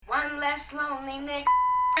less lonely nigga.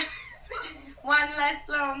 One less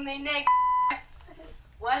lonely nigga.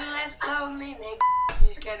 One less lonely nigga.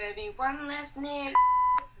 There's gonna be one less nigga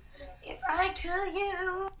if I kill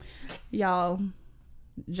you. Y'all,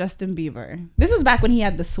 Justin Bieber. This was back when he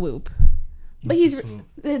had the swoop. But he's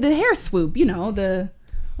the hair swoop, you know,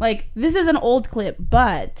 this is an old clip,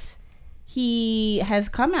 but he has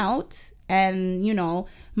come out and, you know,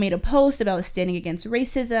 made a post about standing against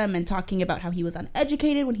racism and talking about how he was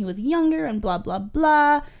uneducated when he was younger and blah, blah,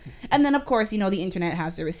 blah. And then, of course, you know, the internet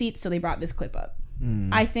has the receipts, so they brought this clip up.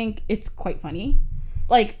 I think it's quite funny.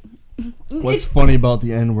 Like, what's funny about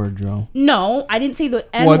the N-word, Joe? No, I didn't say the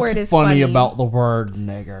N-word is funny. What's funny about the word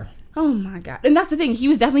nigger? Oh my God. And that's the thing. He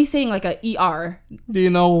was definitely saying like a ER. Do you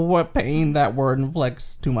know what pain that word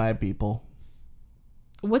inflicts to my people?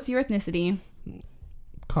 What's your ethnicity?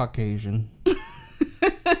 Caucasian.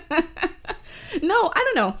 No, I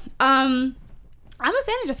don't know. I'm a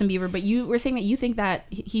fan of Justin Bieber, but you were saying that you think that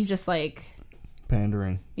he's just like...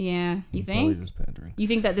 pandering. Yeah, you He's think? probably just pandering. You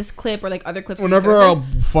think that this clip or like other clips... Whenever a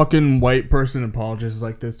fucking white person apologizes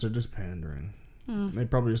like this, they're just pandering. They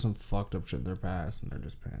probably do some fucked up shit in their past, and they're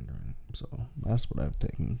just pandering. So that's what I've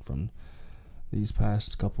taken from these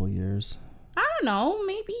past couple of years. I don't know.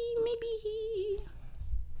 Maybe he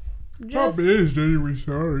just... Probably is genuinely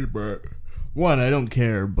sorry, but one, I don't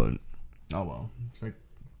care. But oh well. It's like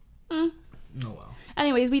oh well.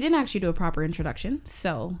 Anyways, we didn't actually do a proper introduction,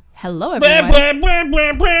 so hello everyone.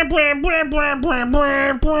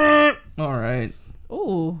 All right.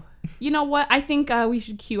 Ooh. You know what? I think we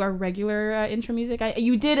should cue our regular intro music.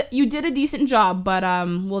 You did a decent job, but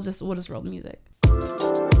we'll just roll the music.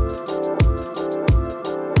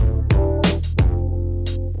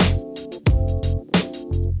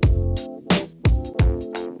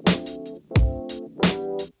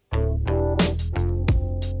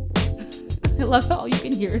 I love how all you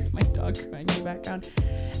can hear is my dog crying in the background.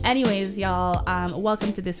 Anyways, y'all,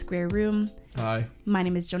 welcome to this square room. Hi. My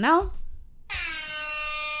name is Jonelle.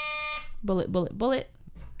 Bullet, Bumbaclot,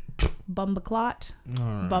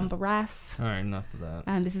 Right. Bumbaras. All right, enough of that.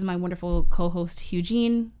 And this is my wonderful co-host,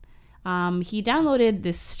 Eugene. He downloaded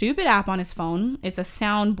this stupid app on his phone. It's a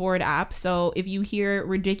soundboard app, so if you hear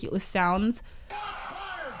ridiculous sounds...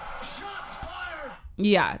 Shots fired!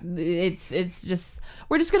 Yeah, it's just...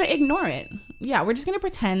 We're just going to ignore it. Yeah, we're just going to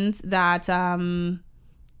pretend that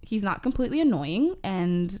he's not completely annoying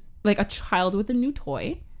and like a child with a new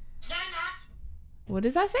toy. What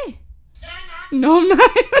does that say? No, I'm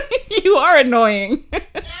not. You are annoying.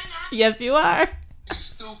 Yes, you are. You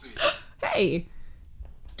stupid. Hey.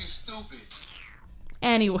 You stupid.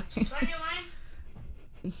 Anyway.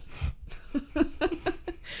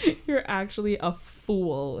 You're actually a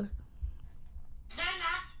fool.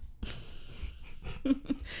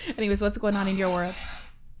 Anyways, what's going on in your world?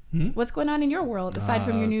 What's going on in your world aside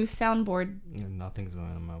from your new soundboard? Nothing's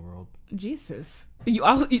going on in my world. Jesus. You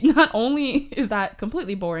not only is that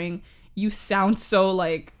completely boring, you sound so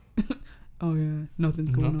like, oh yeah,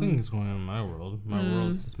 nothing's going on in my world. My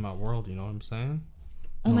world is just my world, you know what I'm saying?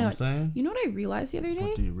 Oh my God. You know what I realized the other day?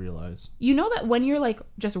 What do you realize? You know that when you're like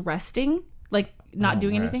just resting, like not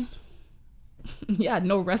doing anything? Yeah,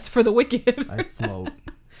 no rest for the wicked. I float.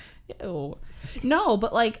 Ew. No,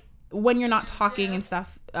 but like when you're not talking and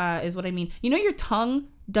stuff is what I mean. You know your tongue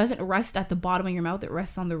doesn't rest at the bottom of your mouth, it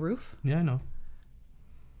rests on the roof? Yeah, I know.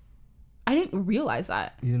 I didn't realize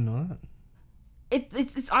that. You didn't know that?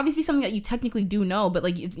 It's obviously something that you technically do know, but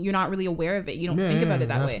like you're not really aware of it. You don't think about it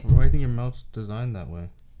that way. Why do you think your mouth's designed that way?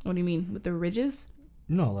 What do you mean? With the ridges?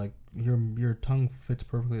 No, like your tongue fits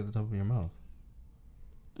perfectly at the top of your mouth.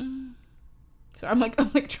 So I'm like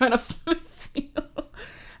trying to feel.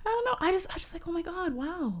 I don't know. I just like, oh my God,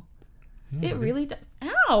 wow. Yeah, it really does.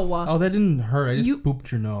 Ow. Oh, that didn't hurt. I just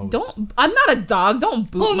booped your nose. I'm not a dog. Don't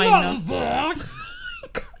boop my nose. God,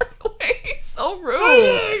 he's so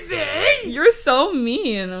rude. You're so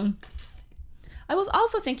mean. I was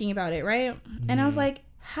also thinking about it, right? And I was like,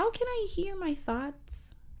 how can I hear my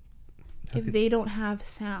thoughts if they don't have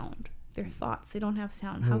sound? They're thoughts. They don't have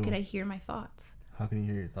sound. How can I hear my thoughts? How can you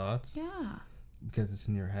hear your thoughts? Yeah. Because it's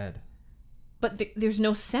in your head. But there's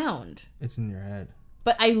no sound. It's in your head.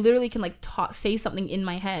 But I literally can like say something in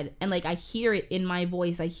my head and like I hear it in my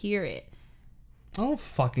voice. I hear it. I don't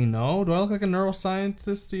fucking know. Do I look like a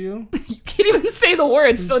neuroscientist to you? You can't even say the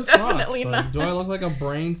words, so definitely not. Do I look like a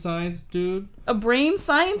brain science dude? A brain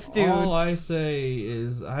science dude? All I say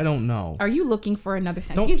is I don't know. Are you looking for another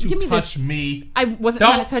sentence? Don't give me touch this. me. I wasn't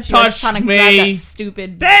trying to touch you. I was trying to grab that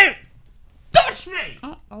stupid... Don't touch me!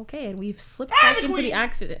 Oh, okay, and we've slipped back into the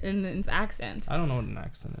accent. I don't know what an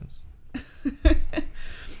accent is.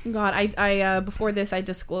 God, I before this, I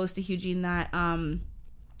disclosed to Eugene that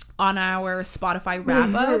on our Spotify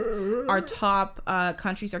wrap up, our top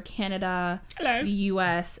countries are Canada, the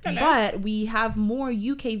US, but we have more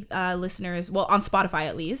UK listeners, well, on Spotify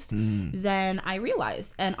at least, than I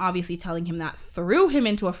realized. And obviously telling him that threw him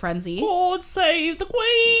into a frenzy. God save the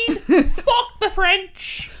Queen! Fuck the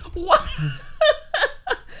French! What?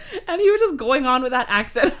 And he was just going on with that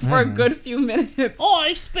accent for a good few minutes.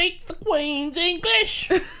 I speak the Queen's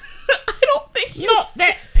English! I don't think you... Not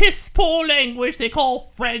that piss poor language they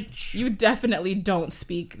call French. You definitely don't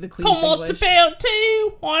speak the Queen's Come on English. to bell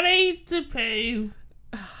too. I need to poo.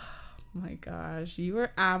 Oh my gosh, you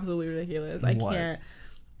are absolutely ridiculous. I What? can't.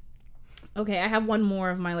 Okay, I have one more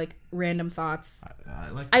of my like random thoughts. I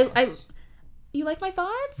like thoughts. You like my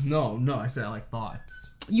thoughts? No, I said I like thoughts.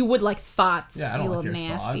 You would like thoughts. Yeah, I you don't like little your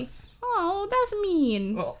nasty. thoughts. Oh, that's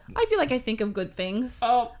mean. Well, I feel like I think of good things.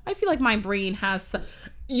 oh, I feel like my brain has.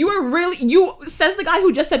 You are really. You says the guy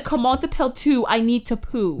who just said, "Come on to pill 2. I need to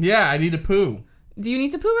poo." yeah, I need to poo. Do you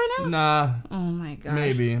need to poo right now? Nah, Oh my gosh.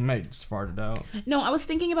 maybe. I might just fart it out. No, I was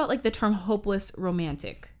thinking about like the term hopeless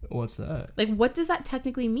romantic. What's that? Like, what does that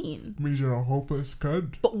technically mean? Means you're a hopeless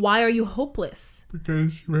cunt. But why are you hopeless?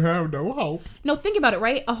 Because you have no hope. No, think about it,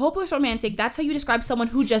 right? A hopeless romantic, that's how you describe someone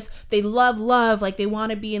who just, they love, like they want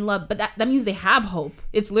to be in love. But that means they have hope.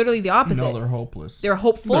 It's literally the opposite. No, they're hopeless. They're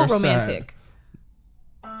hopeful They're romantic.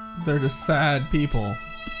 sad. They're just sad people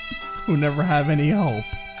who never have any hope.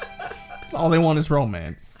 All they want is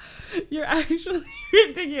romance. You're actually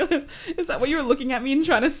ridiculous. Is that what you were looking at me and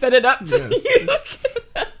trying to set it up to Yes. you?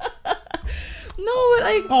 No, but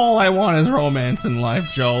like... All I want is romance in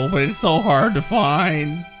life, Joe, but it's so hard to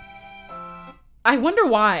find. I wonder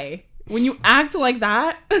why. When you act like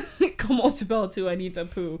that, come on to bell too, I need to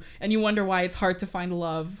poo. And you wonder why it's hard to find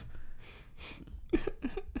love.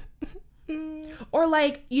 Or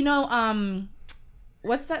like, you know,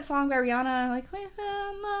 what's that song by Rihanna? Like, we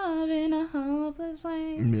found love in a hopeless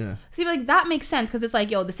place. Yeah. See, like, that makes sense because it's like,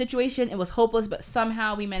 yo, the situation, it was hopeless, but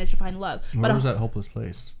somehow we managed to find love. Where But was that hopeless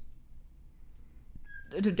place?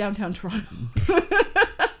 downtown Toronto.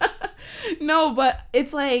 No, but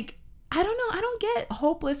it's like, I don't know. I don't get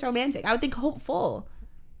hopeless romantic. I would think hopeful.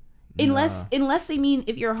 Unless they mean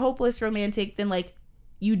if you're hopeless romantic, then like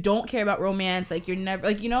you don't care about romance, like you're never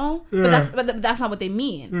like, you know? Yeah. But that's not what they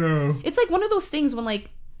mean. Yeah. It's like one of those things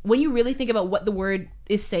when you really think about what the word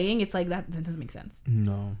is saying, it's like that doesn't make sense.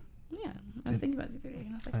 No. Yeah. I was thinking about it the other day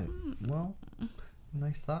and I was like, Well,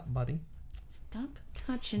 nice thought, buddy. stop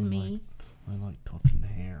touching me. I like touching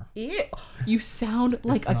hair. Ew. You sound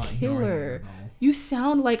like a not your killer. hair, no. You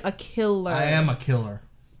sound like a killer. I am a killer.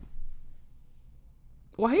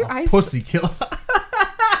 Why are your eyes? Pussy killer.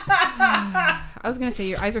 I was gonna say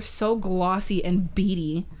your eyes are so glossy and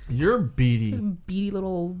beady, You're beady. beady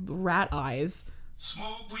little rat eyes.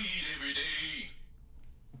 Smoke weed every day.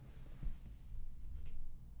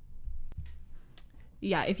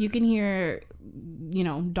 Yeah, if you can hear, you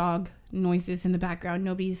know, dog noises in the background,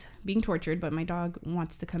 nobody's being tortured, but my dog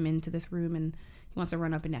wants to come into this room and he wants to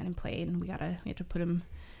run up and down and play, and we have to put him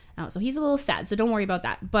out. So he's a little sad, so don't worry about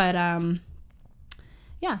that. But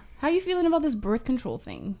yeah, how are you feeling about this birth control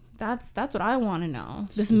thing? That's what I want to know.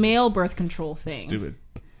 This male birth control thing. Stupid.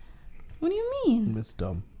 What do you mean? It's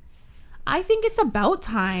dumb. I think it's about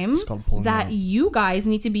time It's called pulling that out. you guys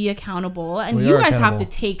need to be accountable, and We you are guys have accountable.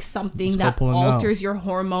 to take something It's that called pulling out. alters your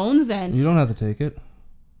hormones. And You don't have to take it.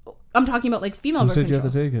 I'm talking about like female Who birth said you control.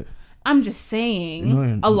 have to take it? I'm just saying, No,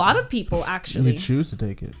 you're- a lot of people You actually. choose to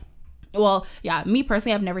take it. Well, yeah, me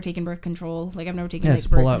personally, I've never taken birth control. Like, I've never taken Yeah, like it's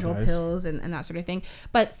birth pull out, control guys. pills and that sort of thing.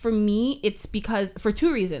 But for me, it's for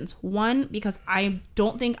two reasons. One, because I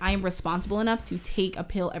don't think I am responsible enough to take a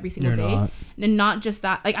pill every single You're day. not. And not just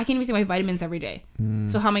that, like, I can't even take my vitamins every day.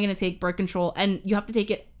 So how am I going to take birth control? And you have to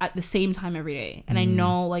take it at the same time every day. And I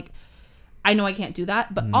know I can't do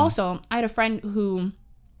that. But also, I had a friend who,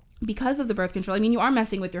 because of the birth control, I mean, you are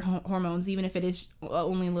messing with your hormones, even if it is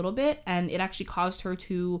only a little bit. And it actually caused her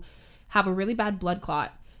to have a really bad blood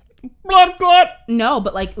clot. Blood clot. No,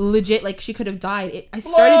 but like legit, like she could have died. I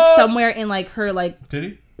started somewhere in like her like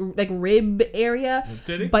Did he? rib area,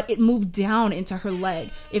 Did he? but it moved down into her leg.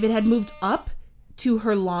 If it had moved up to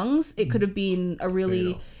her lungs, it could have been a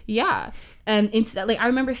really Fatal. And instead, like I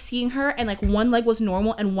remember seeing her, and like one leg was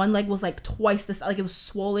normal and one leg was like twice this, like it was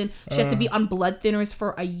swollen. She had to be on blood thinners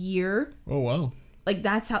for a year. Oh wow. Like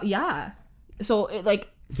that's how, So it, like.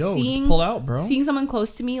 Yo, just pull out, bro. Seeing someone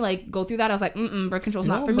close to me like go through that, I was like, birth control's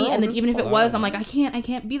not No, for me. bro, And then just even if it pull was, out. I'm like, I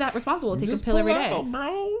can't be that responsible. Take a Just pill every pull day. out,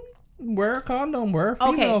 bro. Wear a condom. Wear a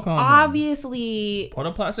female Okay, condom. obviously. Put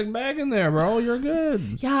a plastic bag in there, bro. You're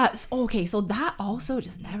good. Yeah. Okay, so that also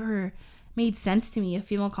just never made sense to me. A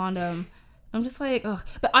female condom. I'm just like, ugh.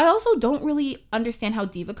 But I also don't really understand how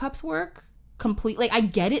Diva cups work. Completely. Like, I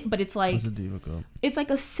get it, but it's like What's a Diva cup? it's like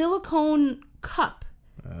a silicone cup,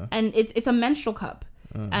 and it's a menstrual cup.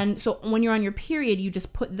 And so when you're on your period, you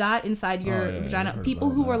just put that inside your vagina. People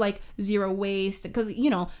who are like zero waste, because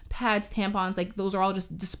pads, tampons, like those are all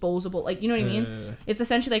just disposable. Like, you know what I mean? Yeah. It's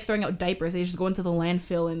essentially like throwing out diapers. They just go into the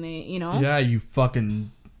landfill and they, Yeah, you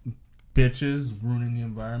fucking bitches ruining the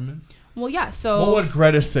environment. Well, yeah. So What would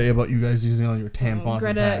Greta say about you guys using all your tampons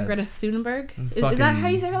Greta and pads? Greta Thunberg. Is that how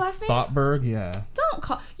you say her last name? Thotberg, yeah. Don't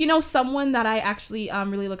call. Someone that I actually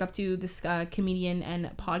really look up to, this comedian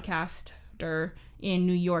and podcaster in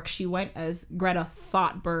New York. She went as Greta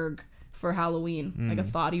Thotberg for Halloween, like a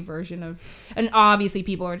thoughty version of. And obviously,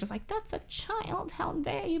 people are just like, "That's a child. How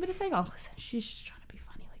dare you?" But it's like, oh, listen, she's just trying to be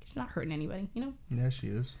funny. Like, she's not hurting anybody, Yeah, she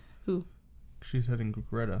is. Who? She's hitting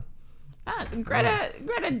Greta.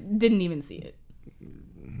 Greta didn't even see it.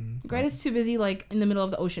 Greta's too busy, like, in the middle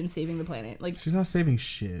of the ocean saving the planet. Like, She's not saving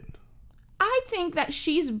shit. I think that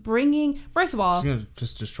she's bringing. First of all, She's gonna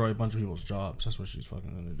just destroy a bunch of people's jobs. That's what she's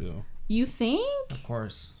fucking gonna do. you think? Of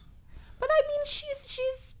course. But I mean,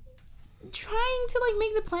 she's trying to like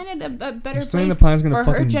make the planet a better Saying place the planet's gonna for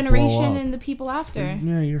her fucking blow generation up. and the people after.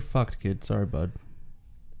 Yeah, you're fucked, kid. Sorry, bud.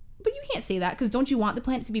 But you can't say that, because don't you want the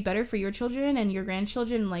planet to be better for your children and your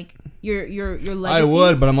grandchildren, like your legacy? I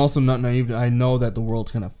would, but I'm also not naive. I know that the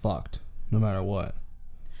world's gonna fucked no matter what.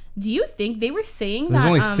 Do you think they were saying There's that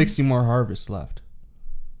only 60 more harvests left.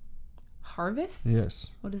 harvests? Yes.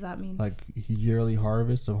 What does that mean? Like yearly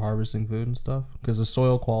harvest of harvesting food and stuff, because the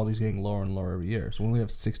soil quality is getting lower and lower every year. So we only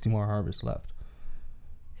have 60 more harvests left.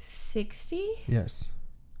 60? Yes.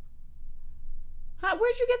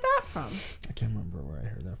 Where'd you get that from? I can't remember where I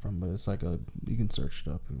heard that from, but it's like you can search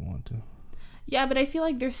it up if you want to. Yeah, but I feel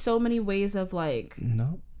like there's so many ways of like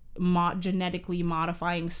No. genetically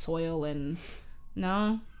modifying soil and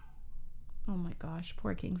no. Oh my gosh,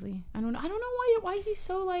 poor Kingsley. I don't know why he's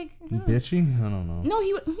so like Bitchy? I don't know. No,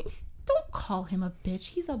 don't call him a bitch.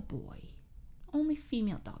 He's a boy. Only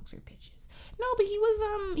female dogs are bitches. No, but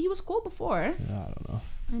he was cool before, Yeah, I don't know.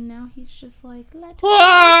 and now he's just like it's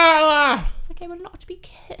like I will not be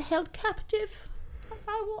held captive.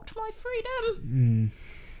 I want my freedom.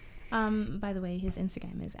 By the way, his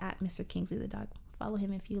Instagram is at Mr. Kingsley the dog. Follow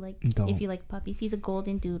him if you like puppies. He's a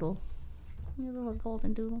golden doodle. He's a little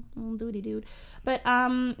golden doodle, little duty dude. But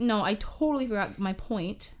no, I totally forgot my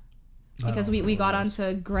point because we got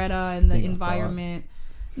onto Greta and the Being a environment.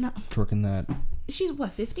 No, Twerking that. she's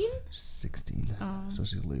what, 15? 16. So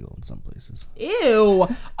she's legal in some places. Ew.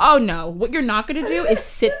 Oh no. What you're not gonna do is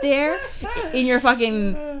sit there in your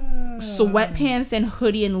fucking sweatpants and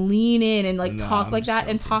hoodie and lean in and like talk I'm like just that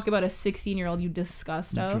and joking. talk about a 16-year-old, you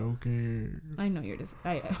disgusto. Joking. I know you're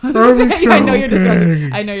I know you're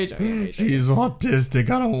disgusting. I know you're joking. She's autistic.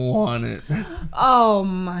 I don't want it. Oh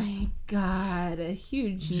my god, a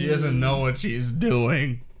huge. She doesn't know what she's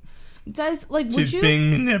doing. Would She's you? being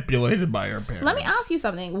manipulated by her parents. Let me ask you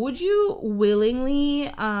something. Would you willingly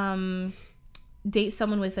date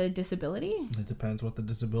someone with a disability? It depends what the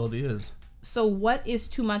disability is. So what is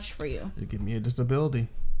too much for you? You give me a disability.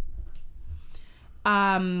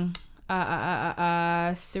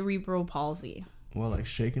 Cerebral palsy. Well, like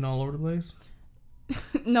shaking all over the place?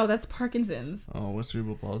 No, that's Parkinson's. Oh, what's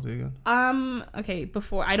cerebral palsy again? Okay,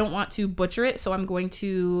 before I don't want to butcher it, so I'm going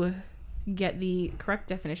to get the correct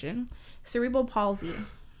definition. Cerebral palsy.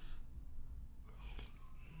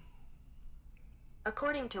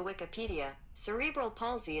 According to Wikipedia, cerebral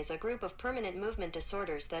palsy is a group of permanent movement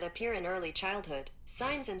disorders that appear in early childhood.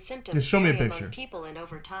 Signs and symptoms Just show me a vary picture. among people and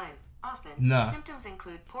over time. Often, Nah. symptoms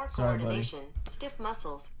include poor Sorry, buddy. coordination, stiff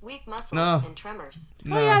muscles, weak muscles, No. and tremors.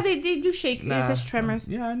 Oh yeah, they do shake. Nah. It's just tremors.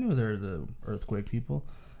 Yeah, I knew they're the earthquake people.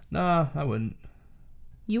 Nah, I wouldn't.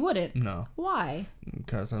 You wouldn't. No. Why?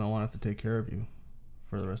 Because I don't want to have to take care of you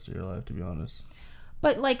for the rest of your life, to be honest.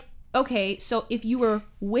 But like, okay, so if you were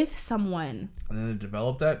with someone, And then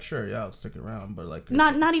develop that? Sure, yeah, I'll stick around. But like,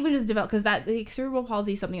 not even just develop, because that like, cerebral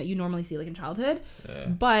palsy is something that you normally see like in childhood. Yeah.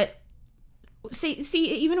 But see,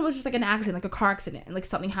 even if it was just like an accident, like a car accident, and like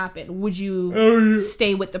something happened, would you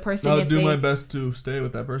stay with the person I'll if do they my best to stay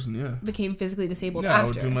with that person, yeah. became physically disabled Yeah, I after?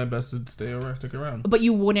 would do my best to stay or stick around. But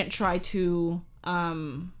you wouldn't try to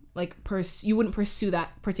you wouldn't pursue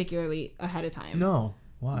that particularly ahead of time. No.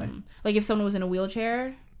 Why? Like if someone was in a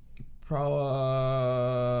wheelchair,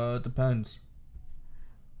 Depends.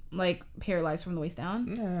 like paralyzed from the waist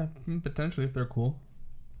down. Yeah, potentially if they're cool.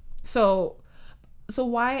 So So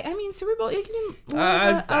why? I mean, cerebral. You can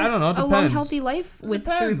I don't know. It a long, depends. healthy life with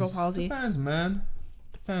Depends. cerebral palsy. Depends, man.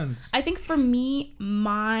 Depends. I think for me,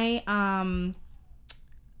 my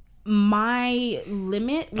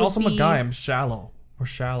limit would Also, I'm be, a guy. I'm shallow. We're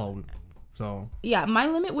shallow. So. yeah, my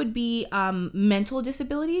limit would be mental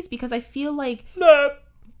disabilities, because I feel like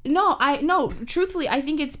truthfully, I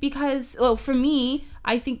think it's because, well, for me,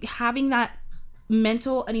 I think having that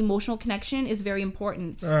mental and emotional connection is very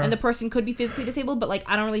important. And the person could be physically disabled, but like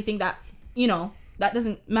I don't really think that, that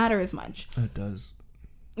doesn't matter as much. It does.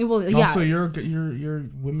 Well, yeah. Also, your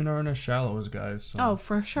women aren't as shallow as guys. So. Oh,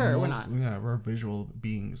 for sure, we're not. Yeah, we're visual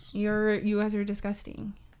beings. You guys are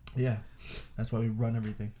disgusting. Yeah, that's why we run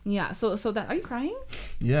everything. Yeah. So that, are you crying?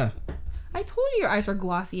 Yeah. I told you your eyes were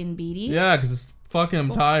glossy and beady. Yeah, because it's fucking.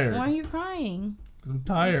 I'm tired. Why are you crying? 'Cause I'm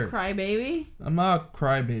tired. Cry baby. I'm not a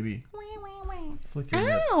crybaby. Flick your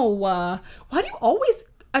lip. Ow! Why do you always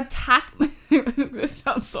attack? This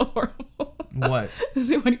sounds so horrible. What? Why do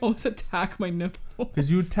you always attack my nipples?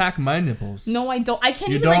 Because you attack my nipples. No, I don't. I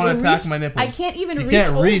can't You even don't attack reach. my nipples. I can't even You reach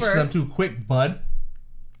can't over. reach because I'm too quick, bud.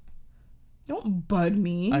 Don't bud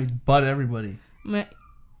me. I butt everybody. Oh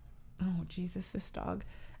Jesus, this dog!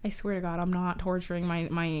 I swear to God, I'm not torturing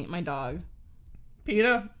my dog.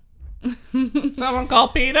 PETA. Someone call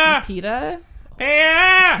PETA. PETA.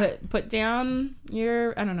 PETA. Put down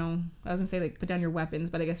your, I don't know. I was gonna say like put down your weapons,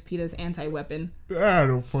 but I guess PETA's anti-weapon. I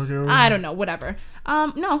don't fucking. I don't know. Whatever.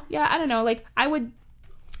 No. Yeah. I don't know. Like I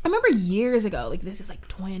remember years ago. Like this is like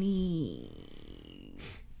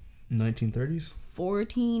 1930s.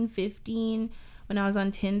 14, 15, when I was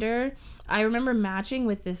on Tinder. I remember matching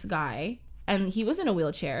with this guy, and he was in a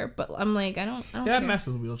wheelchair. But I'm like, I don't Yeah, I care. matched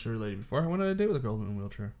with a wheelchair lady before. I went on a date with a girl in a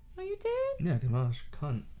wheelchair. Oh, you did? Yeah, come on, she's a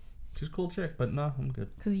cunt. She's a cool chick, but no, I'm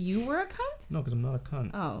good. Because you were a cunt? No, because I'm not a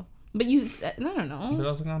cunt. Oh. But you said, I don't But know. I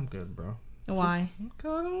was like, I'm good, bro. Why?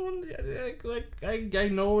 I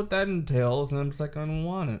know what that entails, and I'm just like, I don't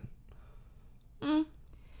want it.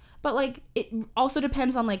 But like, it also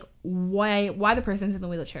depends on like why the person's in the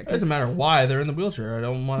wheelchair. It doesn't matter why they're in the wheelchair. I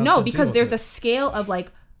don't want. No, because there's a scale of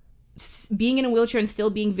like being in a wheelchair and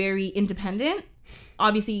still being very independent.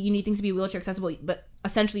 Obviously, you need things to be wheelchair accessible, but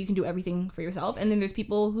essentially you can do everything for yourself. And then there's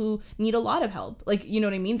people who need a lot of help. Like, you know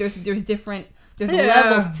what I mean? There's levels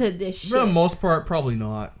to this shit. For the most part, probably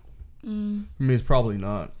not. For me, it's probably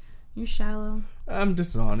not. You're shallow. I'm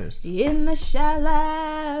just honest. In the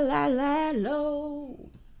shallow.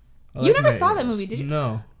 You never saw that movie, did you?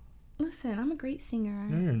 No. Listen, I'm a great singer.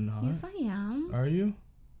 No, you're not. Yes, I am. Are you?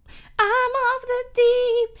 I'm off the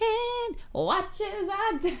deep end. Watch as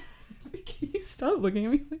I die. Can you stop looking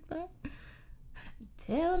at me like that?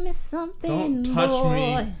 Tell me something Don't touch more.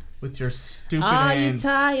 me with your stupid Are hands. you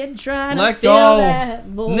tired trying Let to feel go. that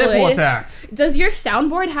void? Nipple attack. Does your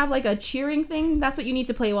soundboard have like a cheering thing? That's what you need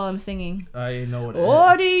to play while I'm singing. I know what it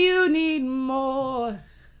Or is. do you need more?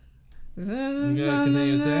 You gonna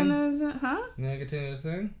continue to sing? Huh? You gonna continue to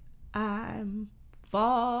sing? I'm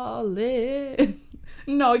falling.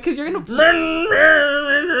 No, because you're gonna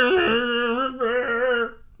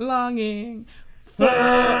longing for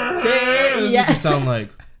change. That's what you sound like.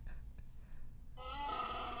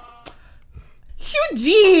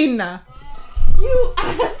 Eugene, you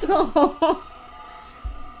asshole.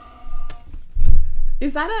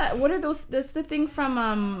 Is that what are those? That's the thing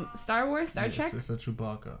from Star Wars, Star Trek. It's a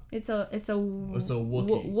Chewbacca. It's a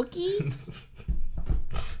Wookiee. Wookiee.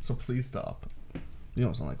 So please stop. You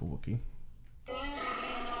don't sound like a Wookiee.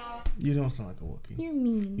 You don't sound like a Wookiee. You're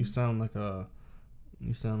mean. You sound like a.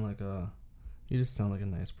 You just sound like a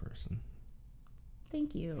nice person.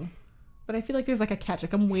 Thank you. But I feel like there's like a catch.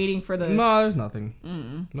 Like I'm waiting for the. No, there's nothing.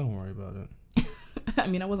 Don't worry about it. I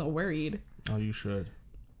mean, I wasn't worried. Oh, you should.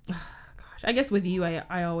 Gosh, I guess with you,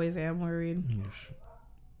 I always am worried. You should.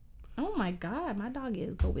 Oh my God, my dog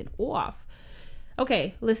is going off.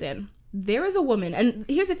 Okay, listen. There is a woman, and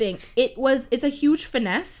here's the thing. It's a huge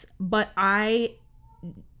finesse, but I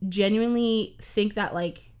genuinely think that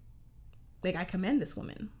like I commend this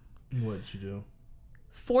woman. What'd you do?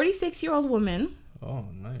 46-year-old woman. Oh,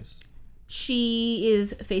 nice. She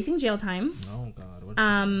is facing jail time. Oh God. What'd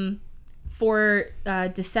you do? For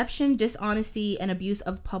deception, dishonesty, and abuse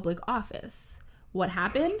of public office. What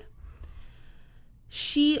happened?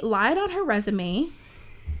 She lied on her resume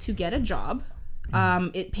to get a job.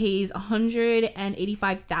 It pays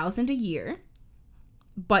 $185,000 a year,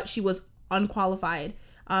 but she was unqualified.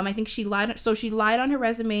 I think she lied. So she lied on her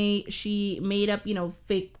resume. She made up,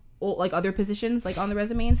 fake like other positions like on the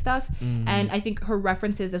resume and stuff. And I think her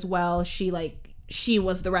references as well. She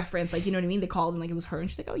was the reference. Like, you know what I mean? They called and like it was her, and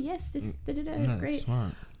she's like, "Oh yes, this is That's great."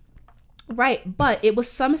 smart. Right, but it was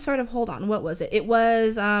some sort of, hold on, what was it? It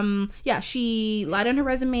was, she lied on her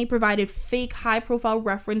resume, provided fake high-profile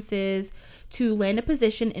references to land a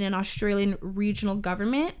position in an Australian regional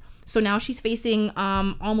government. So now she's facing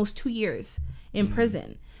almost 2 years in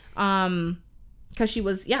prison. Because she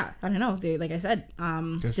was, I don't know, like I said,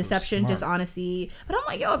 deception, dishonesty. But I'm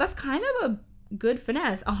like, yo, that's kind of a good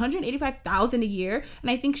finesse. $185,000 a year. And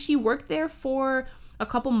I think she worked there for a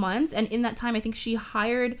couple months, and in that time I think she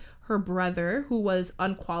hired her brother, who was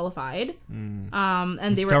unqualified. And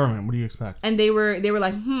it's they were government. What do you expect? And they were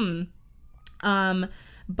like,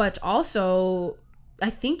 but also I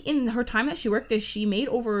think in her time that she worked there, she made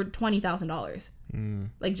over $20,000,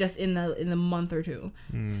 like just in the month or two.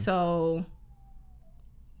 So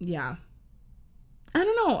yeah, I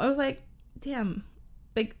don't know. I was like, damn,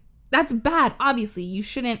 like that's bad. Obviously, you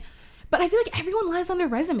shouldn't. But I feel like everyone lies on their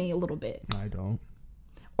resume a little bit. I don't.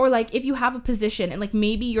 Or like if you have a position and like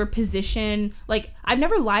maybe your position, like I've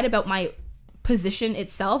never lied about my position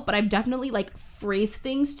itself, but I've definitely like phrased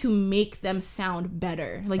things to make them sound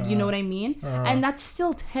better. Like, you know what I mean? And that's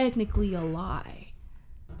still technically a lie.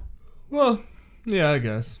 Well, yeah, I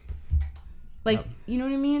guess. Like, you know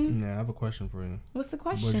what I mean? Yeah, I have a question for you. What's the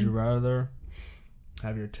question? Would you rather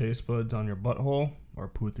have your taste buds on your butthole or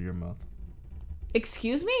poo through your mouth?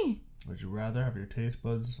 Excuse me? Would you rather have your taste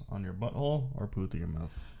buds on your butthole or poo through your mouth?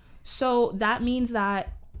 So that means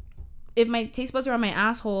that if my taste buds are on my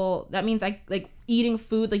asshole, that means I like eating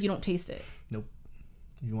food, like you don't taste it. Nope.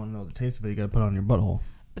 If you want to know the taste of it, you gotta put it on your butthole.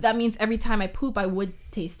 But that means every time I poop, I would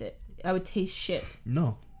taste it. I would taste shit.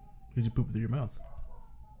 No. Because you poop through your mouth.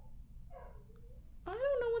 I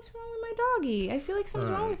don't know what's wrong with my doggy. I feel like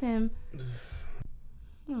something's wrong with him.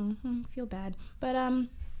 Oh, I feel bad. But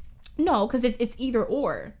no, because it's either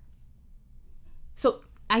or. So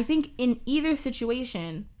I think in either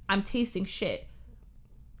situation, I'm tasting shit.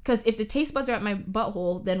 Because if the taste buds are at my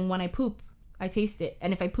butthole, then when I poop, I taste it.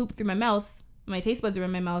 And if I poop through my mouth, my taste buds are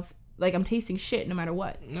in my mouth, like I'm tasting shit no matter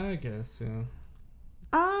what. I guess, yeah.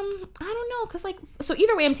 I don't know, because like, so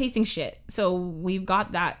either way I'm tasting shit. So we've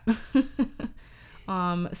got that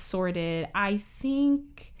sorted. I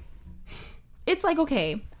think it's like,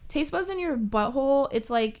 okay, taste buds in your butthole, it's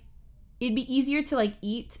like, it'd be easier to like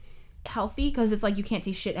eat healthy because it's like you can't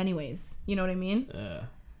taste shit anyways. You know what I mean? Yeah.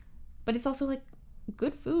 But it's also like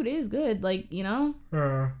good food is good, like, you know.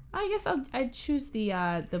 I guess I'd choose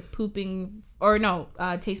the pooping or no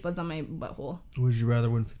taste buds on my butthole. Would you rather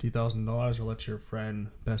win $50,000 or let your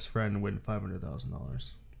best friend win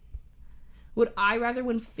 $500,000? Would I rather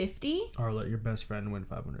win 50 or let your best friend win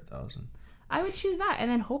 $500,000? I would choose that and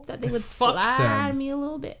then hope that they would Fuck slide them. me a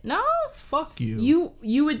little bit. No, Fuck you.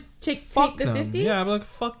 You would take Fuck the them. 50. Yeah, I'm like,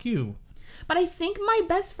 fuck you. But I think my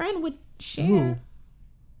best friend would share. Who?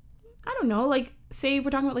 I don't know, like say we're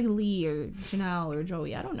talking about like Lee or Janelle or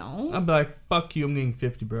Joey. I don't know. I'd be like, fuck you, I'm getting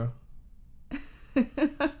 50, bro.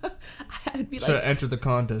 I'd be Should like, enter the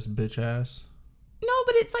contest, bitch ass. no,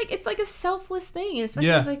 but it's like a selfless thing, especially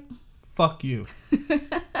Yeah. if like. Fuck you.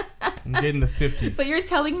 I'm getting the 50. So you're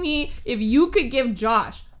telling me if you could give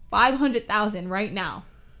Josh $500,000 right now,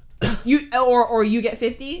 you or you get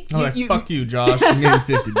 50? I'm like, fuck you, Josh. I'm getting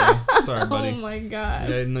 50, bro. Sorry, buddy. Oh my god.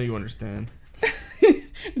 Yeah, I know you understand.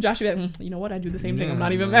 Josh would be like, you know what? I do the same thing. Yeah, I'm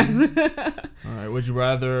not even man. mad. All right. Would you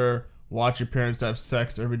rather watch your parents have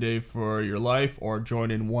sex every day for your life or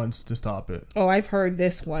join in once to stop it? Oh, I've heard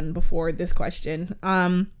this one before. This question.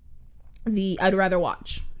 I'd rather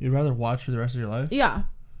watch. You'd rather watch for the rest of your life? Yeah,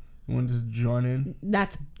 You want to just join in?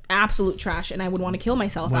 that's absolute trash, and I would want to kill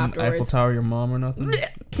myself Wouldn't afterwards. Eiffel Tower your mom or nothing?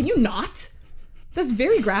 Can you not? That's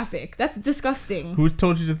very graphic. That's disgusting. Who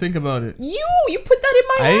told you to think about it? You put that in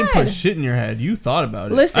my I head. didn't put shit in your head. You thought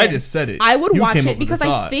about it. Listen, I just said it. I would You watch came up it with the because I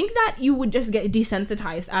thought. think that you would just get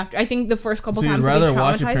desensitized after. I think the first couple So you'd times rather would be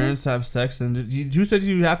watch your traumatizing. parents have sex and you said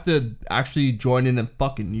you have to actually join in and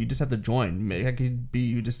fucking. You just have to join. It could be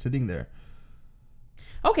you just sitting there.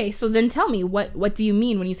 Okay, so then tell me what do you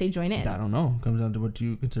mean when you say join in? I don't know. It comes down to what do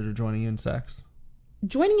you consider joining in sex.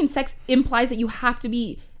 Joining in sex implies that you have to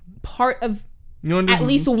be part of You know, at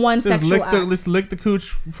least one sexual act. Let's lick the cooch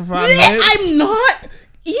for 5 minutes. I'm not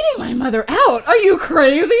eating my mother out. Are you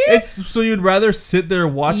crazy? It's so you'd rather sit there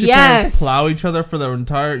watch your Yes. parents plow each other for the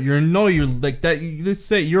entire. You're like that. You just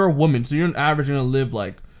say you're a woman, so you're on average gonna live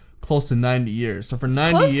like close to 90 years. So for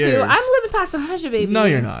 90 Close years, to. I'm living past 100, baby. no,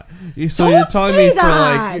 you're not. So Don't you're telling say me for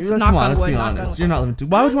that. like, Knock come on, on let's wood, be knock on honest. wood. You're not living too.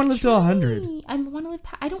 Why would you want to live till 100? I want to live.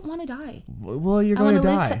 I don't want to die. Well, you're I want going to to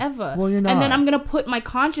die live forever. Well, you're not. And then I'm gonna put my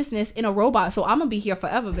consciousness in a robot, so I'm gonna be here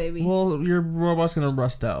forever, baby. Well, your robot's gonna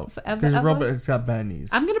rust out Forever, because your ever? robot has got bad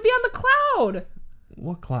knees. I'm gonna be on the cloud.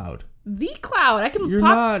 What cloud? The cloud. I can You're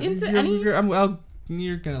pop not. into You're, any.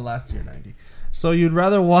 you're gonna last to your 90. So you'd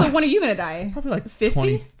rather watch. So when are you gonna die? Probably like 50?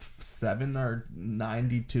 27 or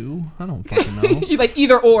 92. I don't fucking know. You like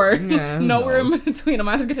either or. Yeah, who Nowhere in knows? between. I'm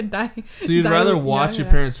either gonna die. So you'd die rather young watch your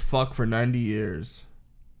or- parents fuck for 90 years.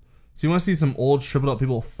 So you want to see some old shriveled up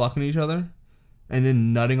people fucking each other? And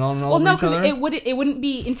then nutting on and all Well, no, over each because other? it wouldn't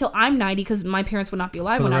be until I'm 90 because my parents would not be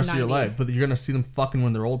alive For when the I'm rest 90. of your life. But you're going to see them fucking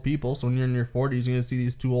when they're old people. So when you're in your 40s, you're going to see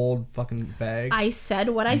these two old fucking bags. I said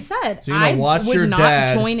what I said. So you're going I to watch would your not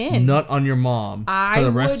dad join in. nut on your mom I for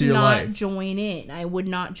the rest would of your not life. join in. I would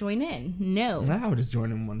not join in. No. I would just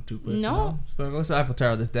join in one too quick. No. Let's Eiffel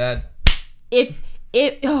Tower this dad. If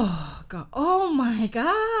oh god, oh my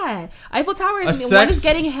god, Eiffel Tower is A one is sex-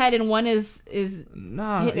 getting head and one is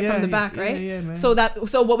Nah, hitting it from the back, right? Yeah, man. So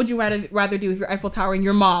what would you rather do if you're Eiffel Towering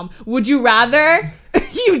your mom? Would you rather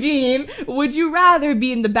Eugene? Would you rather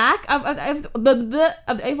be in the back of the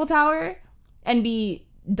Eiffel Tower and be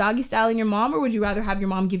doggy styling your mom, or would you rather have your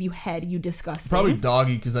mom give you head? You disgusting. Probably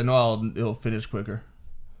doggy because I know it'll finish quicker.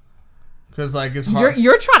 Because like it's hard.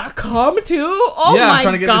 You're trying to come too? Oh yeah, my I'm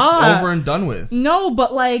trying to get god. this over and done with. No,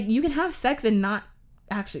 but like you can have sex and not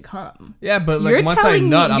actually come. Yeah, but like You're once I telling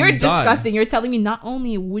nut, me, I'm you're done. disgusting. You're telling me not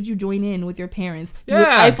only would you join in with your parents, you Yeah, would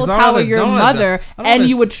Eiffel 'cause I don't Tower wanna- your I don't wanna- mother, I don't and wanna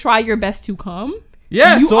you would s- try your best to come.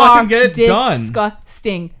 Yeah, You so I can are get it done.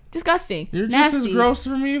 Disgusting. You're just Nasty. as gross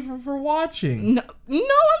for me for watching. No,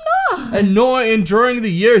 I'm not. And knowing, during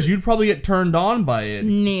the years, you'd probably get turned on by it.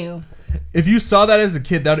 No. If you saw that as a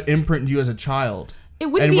kid, that would imprint you as a child. It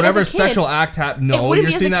wouldn't And be whatever as a kid. sexual act happened, It no, wouldn't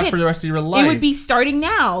you're be as seeing a that kid. for the rest of your life. It would be starting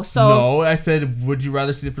now. So No, I said, would you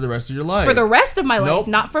rather see it for the rest of your life? for the rest of my life, Nope.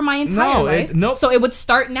 not for my entire life. nope. So it would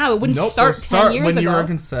start now. It wouldn't Nope, start it'll 10 years when ago. you're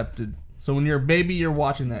concepted. So when you're a baby, you're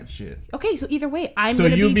watching that shit. Okay, so either way, I'm So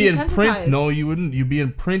gonna you'd be desensitized. imprinted. No, you wouldn't. You'd be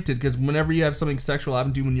imprinted because whenever you have something sexual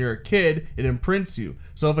happen to you when you're a kid, it imprints you.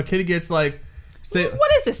 So if a kid gets like, say,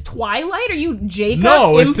 What is this, Twilight? Are you Jacob?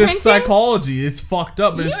 no, it's imprinting? just psychology. It's fucked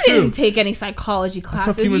up, but You it's true. didn't take any psychology I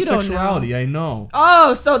classes. took human You don't sexuality. know. I know.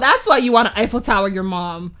 Oh, so that's why you want to Eiffel Tower your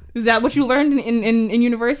mom. Is that what you learned in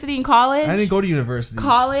university and college? I didn't go to university.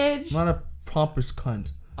 College? I'm not a pompous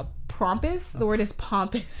cunt. A pompous? The word is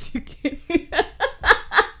pompous. You kidding?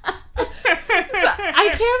 So, I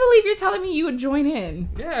can't believe you're telling me you would join in.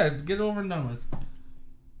 Yeah, get it over and done with.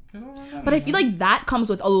 But I feel like that comes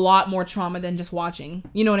with a lot more trauma than just watching.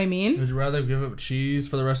 You know what I mean? Would you rather give up cheese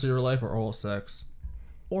for the rest of your life or oral sex?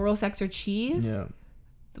 Oral sex or cheese? Yeah.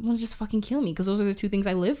 The ones just fucking kill me because those are the two things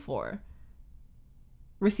I live for.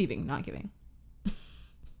 Receiving, not giving.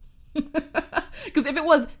 Because if it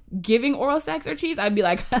was giving oral sex or cheese, I'd be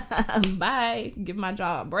like, bye, give my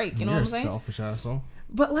job a break. You know You're what I'm saying? a selfish asshole.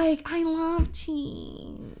 But like, I love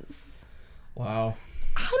cheese. Wow.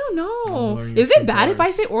 I don't I'm know. learning Is it some bad if I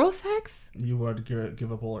words. say oral sex? You would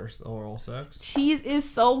give up oral sex? Cheese is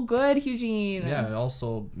so good, Eugene. Yeah,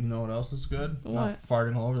 also, you know what else is good? What? Not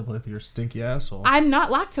farting all over the place with your stinky asshole. I'm not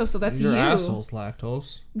lactose, so that's Your you. asshole's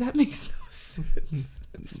lactose. That makes no sense.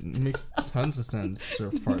 It makes tons of sense. Sir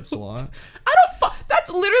farts a lot. I don't. That's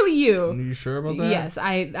literally Are you. you sure about that? Yes,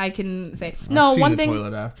 I can say I've no. seen One the thing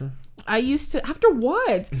toilet after. I used to after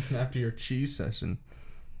what? After your cheese session.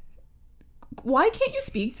 Why can't you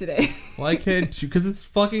speak today? Why can't you? Because it's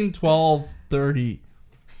fucking 12:30.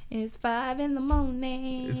 It's 5 a.m.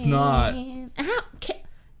 It's not. How,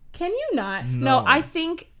 can you not? No. No, I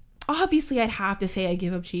think obviously I'd have to say I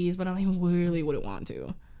give up cheese, but I really wouldn't want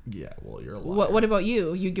to. Yeah, well, you're a liar. What about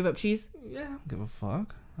you? You give up cheese? Yeah, I don't give a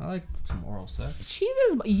fuck. I like some oral sex. Cheese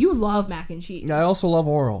is you love mac and cheese. I also love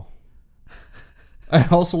oral. I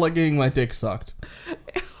also like getting my dick sucked.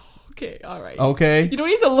 Okay, all right. Okay? You don't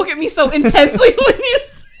need to look at me so intensely when you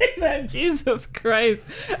say that. Jesus Christ.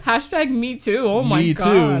 Hashtag me too. Oh my me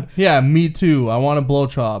god. too. Yeah, me too. I want a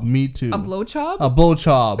blowjob. Me too. A blowjob? A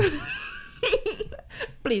blowjob.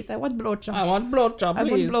 Please, I want blowjob. I want blowjob, I want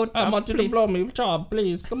please. blowjob, I want you please. to blow me job,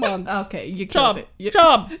 please. Come on. Okay, you Chop, killed it.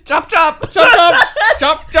 chop, Chop, chop. chop,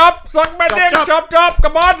 chop, chop. Suck my dick, chop, chop.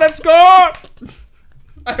 Come on, let's go.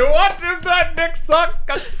 I want that dick sucked.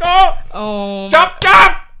 Let's go. Oh. Chop,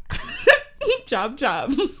 chop. Chop, chop.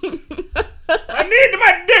 I need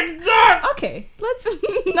my dick sucked. Okay, let's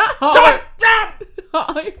not holler. Chop,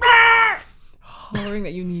 chop. Hollering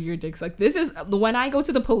that you need your dick sucked. This is when I go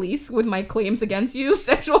to the police with my claims against you,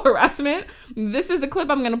 sexual harassment. This is a clip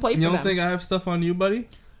I'm gonna play for You don't them. think I have stuff on you, buddy?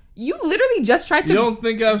 You literally just tried to. You don't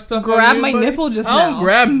think I have stuff on you, grab my buddy? nipple just I don't now.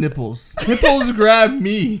 grab nipples. Nipples grab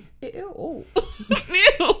me. Ew.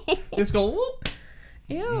 Let's go. Whoop.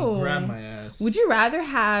 Ew. Grab my ass. Would you rather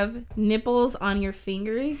have nipples on your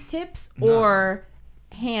fingertips or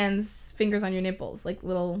fingers on your nipples, like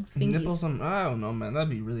little fingies. Nipples on, I don't know, man. That'd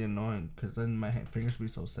be really annoying because then my fingers would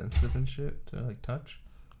be so sensitive and shit to like touch.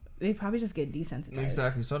 They probably just get desensitized.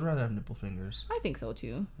 Exactly. So I'd rather have nipple fingers. I think so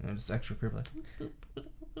too. And just extra grip,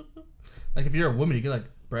 like if you're a woman, you get like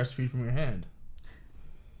breastfeed from your hand.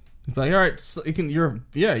 It's like, all right, so you can.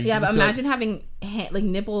 Yeah, but imagine having like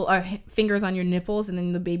nipple or fingers on your nipples, and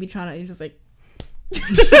then the baby you're just like.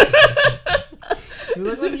 You're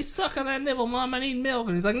like, let me suck on that nipple, mom. I need milk,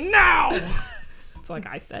 and he's like, no. It's like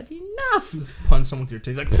I said, enough. Just punch someone with your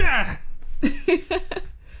teeth, like. Pah!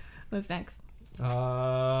 What's next?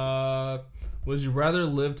 Would you rather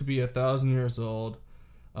live to be 1,000 years old?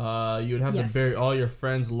 You would have to bury all your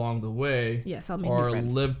friends along the way. Yes, I'll make new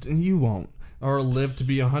friends. You won't. Or live to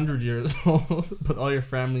be 100 years old, but all your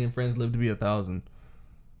family and friends live to be 1,000.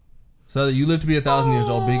 So either you live to be 1,000 years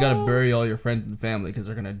old, but you gotta bury all your friends and family because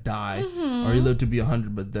they're gonna die, or you live to be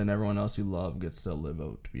 100, but then everyone else you love gets to live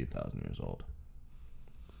out to be 1,000 years old.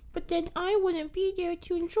 But then I wouldn't be there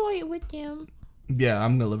to enjoy it with them. Yeah,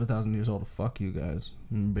 I'm gonna live 1,000 years old to fuck you guys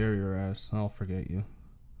and bury your ass. I'll forget you.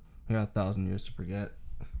 I got 1,000 years to forget.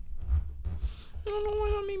 I don't know why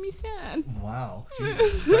that made me sad. Wow.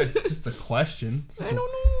 Jesus Christ. It's just a question. I don't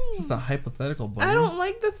know. Just a hypothetical bummer. I don't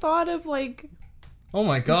like the thought of like. Oh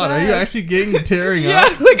my god, are you actually tearing yeah,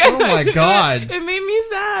 up? like, oh my god. It made me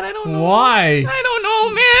sad. I don't know. Why? I don't know,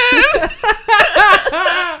 man.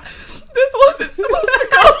 This wasn't supposed to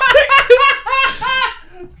go like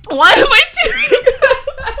this. Why am I tearing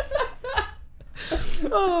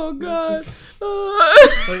up? Oh god.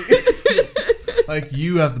 Like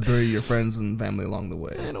you have to bury your friends and family along the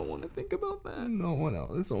way. I don't want to think about that. No one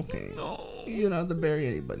else. It's okay. No. You don't have to bury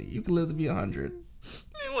anybody. You can live to be 100.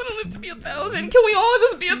 I want to live to be 1,000. Can we all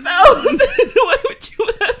just be 1,000? Why would you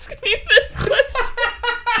ask me this question?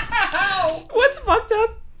 What's fucked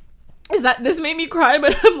up is that this made me cry,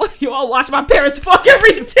 but I'm like, yo, I'll watch my parents fuck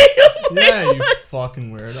every day. Yeah, you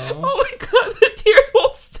fucking weirdo. Oh my god, the tears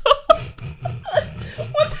won't stop.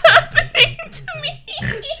 What's happening to me?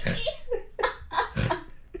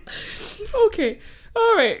 Okay,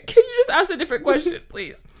 all right. Can you just ask a different question,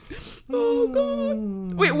 please? Oh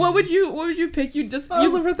god. Wait, what would you pick? You live for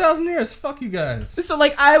 1,000 years. Fuck you guys. So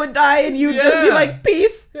like I would die and you'd just be like,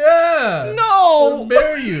 peace? Yeah. No. I'll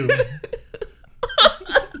bury you.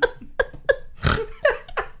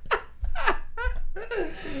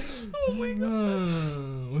 Oh my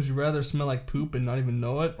god. Would you rather smell like poop and not even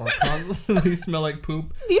know it, or constantly smell like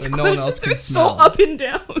poop These and no one else questions can are smell? so up and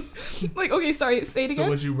down. Like, okay, sorry, say it again. So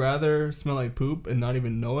would you rather smell like poop and not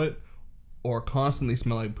even know it, or constantly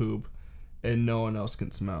smell like poop and no one else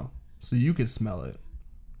can smell? So you can smell it,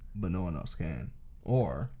 but no one else can.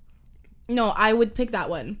 Or no, I would pick that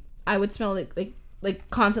one. I would smell it like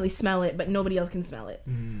constantly smell it, but nobody else can smell it.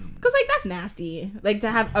 Because like that's nasty. Like to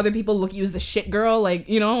have other people look at you as the shit girl. Like,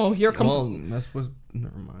 you know, here comes. Well, that's was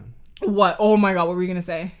never mind. What? Oh my god, what were you gonna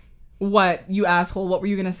say? What, you asshole? What were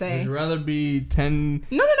you gonna say? Would you rather be 10?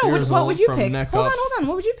 No. What would you pick? Hold on.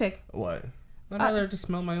 What would you pick? What? I'd rather just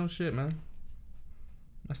smell my own shit, man.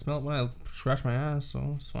 I smell it when I scratch my ass,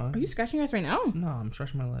 so it's fine. Are you scratching your ass right now? No, I'm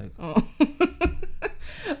scratching my leg.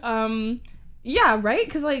 Oh. Yeah, right?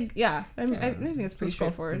 Because, like, yeah. I think it's pretty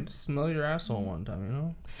straightforward. Just smell your asshole one time, you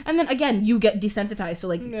know? And then, again, you get desensitized. So,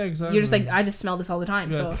 like, yeah, exactly. You're just like, I just smell this all the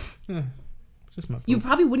time. Yeah. So, yeah. Just my you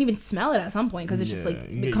probably wouldn't even smell it at some point because it's just, like,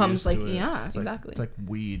 becomes, like, yeah, it's exactly. It's like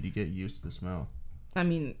weed. You get used to the smell. I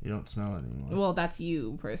mean, you don't smell it anymore. Well, that's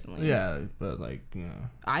you, personally. Yeah, but, like, yeah.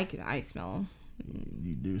 I smell.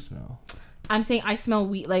 You do smell. I'm saying I smell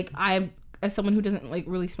weed. Like, as someone who doesn't, like,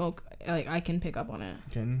 really smoke, like, I can pick up on it.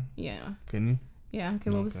 Can you? Yeah. Can you? Yeah. Okay.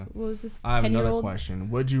 What was this? I have 10-year-old? another question.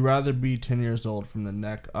 Would you rather be 10 years old from the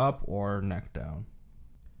neck up or neck down?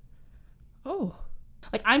 Oh,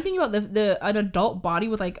 like I'm thinking about an adult body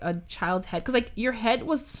with like a child's head, because like your head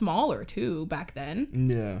was smaller too back then.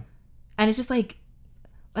 Yeah. And it's just like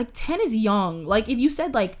 10 is young. Like if you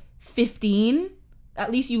said like 15,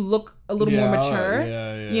 at least you look a little more mature.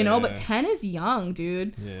 Yeah, you know, but 10 is young,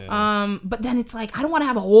 dude. Yeah. But then it's like I don't want to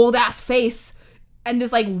have a old ass face and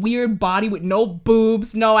this like weird body with no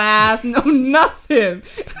boobs, no ass, no nothing.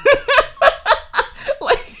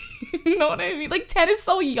 Like, you know what I mean? Like 10 is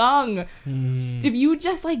so young. If you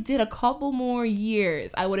just like did a couple more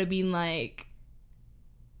years, I would have been like,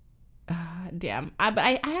 damn. But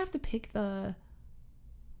I have to pick the.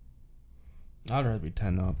 I'd rather be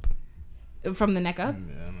 10 up. From the neck up?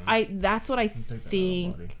 Yeah, man. That's what I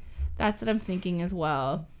think. That's what I'm thinking as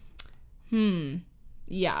well.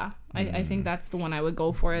 Yeah. I think that's the one I would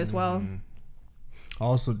go for as well.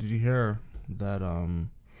 Also, did you hear that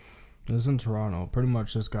this is in Toronto? Pretty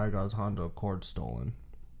much this guy got his Honda Accord stolen.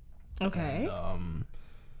 Okay.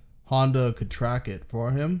 Honda could track it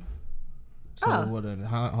for him. So Oh.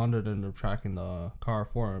 Honda ended up tracking the car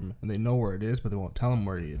for him, and they know where it is, but they won't tell him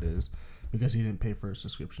where it is because he didn't pay for a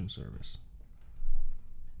subscription service.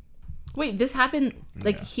 Wait, this happened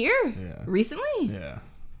like Yeah. here? Yeah. Recently? Yeah.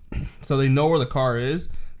 So they know where the car is,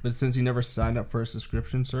 but since he never signed up for a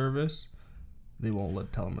subscription service, they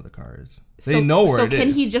won't tell him where the car is. They know where it is. So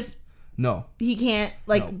can he just... No. He can't,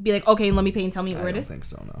 No. be like, okay, let me pay and tell me where I it don't is? think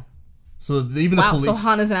so, no. So even the Wow, police... so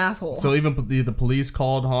Honda's an asshole. So even the police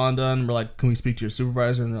called Honda and were like, can we speak to your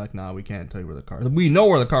supervisor? And they're like, nah, we can't tell you where the car is. We know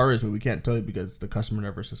where the car is, but we can't tell you because the customer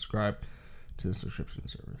never subscribed to the subscription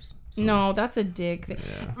service. So, No, that's a dick thing.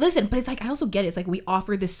 Yeah. Listen, but it's like, I also get it. It's like, we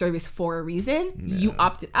offer this service for a reason. Yeah. You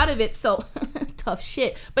opted out of it, so tough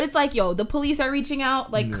shit. But it's like, yo, the police are reaching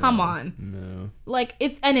out. Like, come on. No. Like,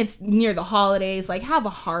 it's near the holidays. Like, have a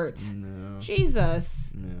heart. No.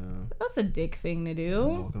 Jesus. No. That's a dick thing to do.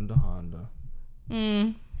 Welcome to Honda.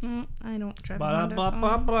 I don't drive a Honda,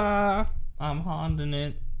 so- I'm Hondaing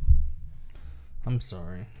it. I'm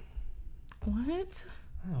sorry. What?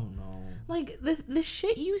 I don't know. Like, the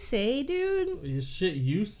shit you say, dude. The shit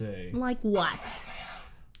you say. Like, what?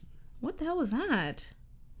 What the hell was that?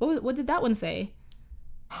 What did that one say?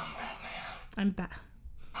 I'm back.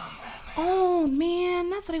 Oh, man.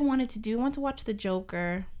 That's what I wanted to do. I want to watch The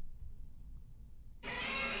Joker.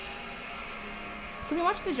 Can we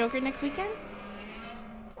watch The Joker next weekend?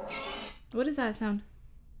 What does that sound?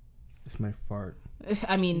 It's my fart.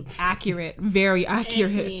 I mean, accurate. Very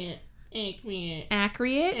accurate. Accurate?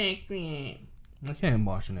 I can't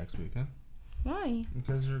watch it next weekend. Why?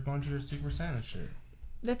 Because you're going to your Secret Santa shit.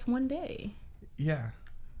 That's one day. Yeah.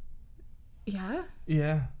 Yeah?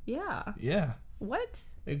 Yeah. Yeah. Yeah. What?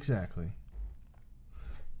 Exactly.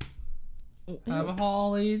 Have a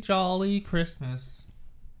holly jolly Christmas.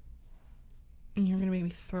 You're gonna make me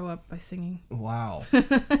throw up by singing. Wow.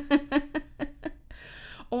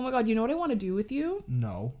 Oh my god, you know what I want to do with you?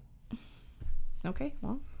 No. Okay,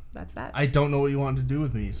 well, that's that. I don't know what you want to do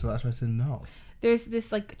with me, so that's why I said no. There's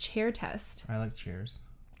this like chair test I like chairs.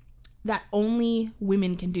 that only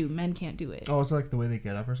women can do. Men can't do it. Oh, it's like the way they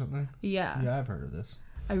get up or something? Yeah. Yeah, I've heard of this.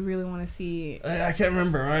 I really want to see. I can't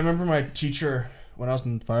remember. I remember my teacher, when I was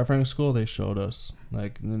in firefighting school, they showed us.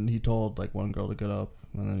 Like, and then he told, like, one girl to get up,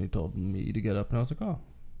 and then he told me to get up, and I was like, oh.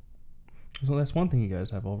 So that's one thing you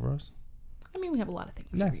guys have over us. I mean, we have a lot of things.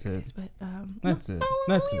 That's for you it. guys, but That's no, it. no,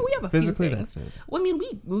 That's we, it. we have a Physically, few things. that's it. Well, I mean,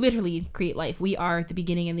 we literally create life. We are the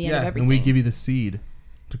beginning and the end of Yeah, everything. and we give you the seed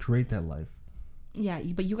to create that life. Yeah,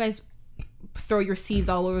 but you guys throw your seeds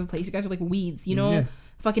all over the place. You guys are like weeds, you know? Yeah.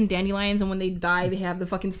 Fucking dandelions, and when they die, they have the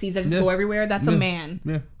fucking seeds that just Yeah. go everywhere. That's a Yeah. man.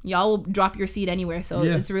 Yeah, Y'all will drop your seed anywhere, so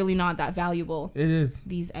Yeah. it's really not that valuable. it is.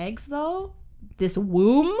 These eggs, though, this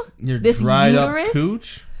womb, Your this dried uterus, up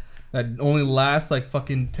cooch that only lasts like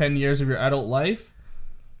fucking 10 years of your adult life.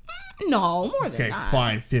 no, more than Okay, that.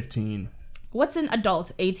 fine, 15. What's an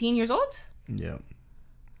adult? 18 years old? Yeah.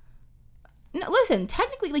 No, listen,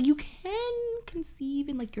 technically, like, you can conceive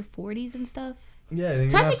in like your 40s and stuff. Yeah,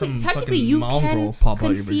 Technically, you can pop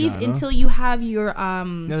conceive out your vagina. until you have your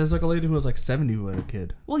Yeah, there's like a lady who was like 70 who had a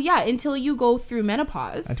kid. well, yeah, until you go through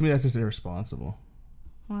menopause. And to me, that's just irresponsible.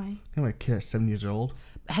 Why? I'm like a kid at 7 years old.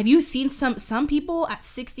 Have you seen some people at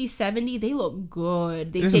 60, 70, they look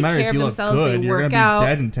good. They It doesn't take matter care if of you look themselves, good. they You're work gonna out. be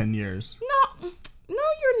dead in 10 years. No,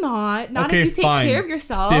 you're not. Not Okay, if you take fine. care of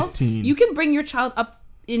yourself. 15. You can bring your child up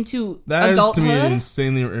into That is to me adulthood.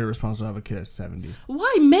 insanely irresponsible to have a kid at 70.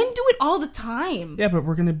 Why? Men do it all the time. Yeah, but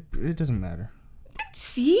it doesn't matter.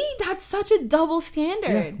 See? That's such a double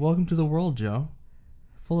standard. Yeah, welcome to the world, Joe.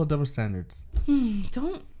 Full of double standards.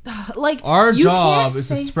 Don't like Our you job can't is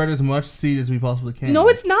to say- spread as much seed as we possibly can. No,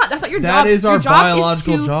 it's not. That's not your That job. is our Your job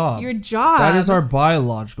biological is to, job. Your job. That is our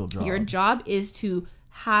biological job. Your job is to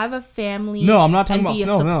have a family. No, I'm not talking and be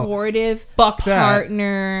about- a no. supportive Fuck that.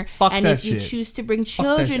 partner. Fuck and that if you shit. choose to bring Fuck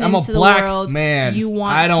that shit. children I'm a into the black world, man. you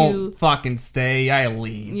want I don't to. fucking stay. I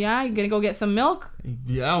leave. Yeah, you're gonna go get some milk.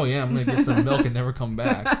 Yeah, oh yeah, I'm gonna get some milk and never come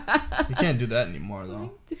back. You can't do that anymore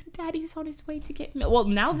though. Daddy's on his way to get milk. Well,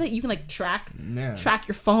 now that you can like track Yeah.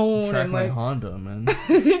 your phone Track and my like Honda, man.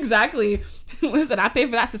 exactly. Listen, I pay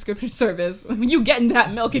for that subscription service. You getting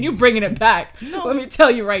that milk and you bringing it back. No. Let me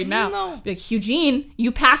tell you right now. No. Be like, Eugene,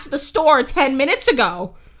 you passed the store 10 minutes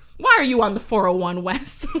ago. Why are you on the 401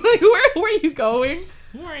 West? Like, where are you going?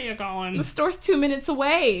 Where are you going? The store's 2 minutes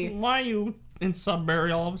away. Why are you in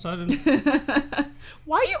Sudbury all of a sudden?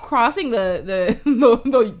 Why are you crossing the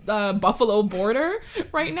Buffalo border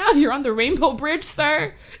right now? You're on the Rainbow Bridge,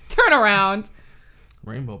 sir. Turn around.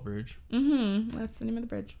 Rainbow Bridge. That's the name of the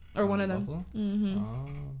bridge. Or one of them. Buffalo?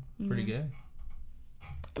 Oh, pretty gay.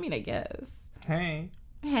 I mean, I guess. Hey.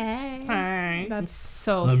 Hey. That's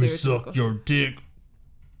so Let me stereotypical. suck your dick.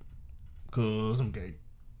 'Cause I'm gay.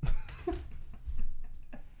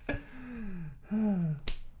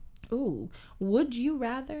 Ooh. Would you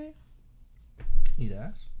rather? Eat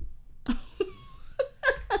ass?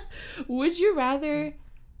 Would you rather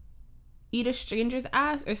eat a stranger's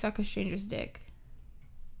ass or suck a stranger's dick?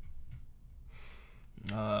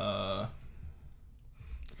 Depends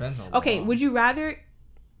on. Okay, law. would you rather...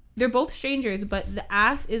 They're both strangers, but the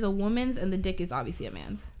ass is a woman's and the dick is obviously a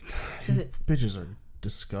man's. Does it... Bitches are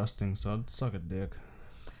disgusting, so I'd suck a dick.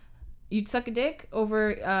 You'd suck a dick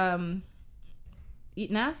over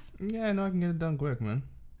eating ass? Yeah, I know I can get it done quick, man.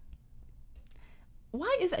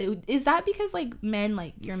 Why is that because like men,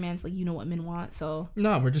 like your man's like, you know what men want, so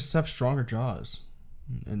No, we just have stronger jaws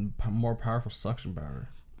and more powerful suction power.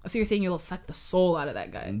 so you're saying you'll suck the soul out of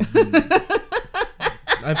that guy?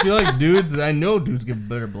 I feel like dudes. I know dudes get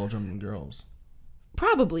better blowjob than girls.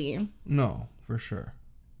 Probably, No, for sure.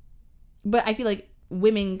 but I feel like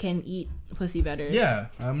women can eat pussy better. Yeah,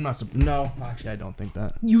 I'm not. No, actually, I don't think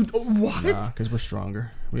that. You what? Nah, because we're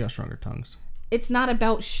stronger. We got stronger tongues. It's not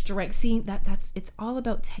about strength. See, that's it's all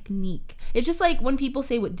about technique. It's just like when people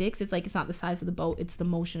say with dicks, it's like it's not the size of the boat, it's the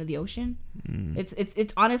motion of the ocean.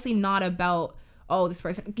 It's honestly not about, oh, this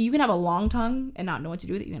person. You can have a long tongue and not know what to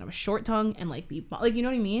do with it. You can have a short tongue and like be like, you know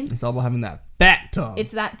what I mean? It's all about having that fat tongue.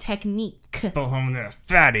 It's that technique. It's about having that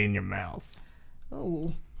fatty in your mouth.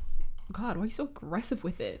 Oh, God, why are you so aggressive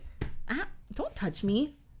with it? Ah, don't touch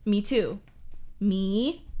me. Me too.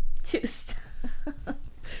 Me too.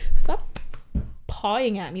 Stop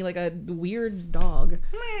pawing at me like a weird dog.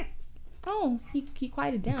 Oh, he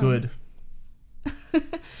quieted down. Good.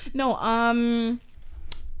 No,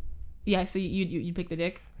 yeah, so you pick the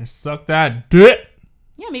dick. I suck that dick.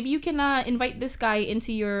 Yeah, maybe you can invite this guy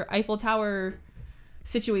into your Eiffel Tower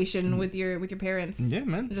situation with your parents. Yeah,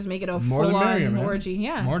 man. And just make it a More the full merrier, on man. orgy.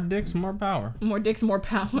 Yeah. More dicks, more power. More dicks, more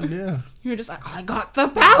power. Yeah. You're just like, I got the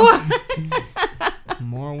power.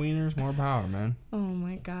 More wieners, more power, man. Oh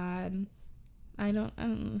my God. I don't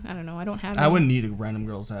know. I don't have I any. wouldn't eat a random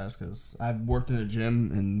girl's ass because I've worked in a gym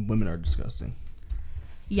and women are disgusting.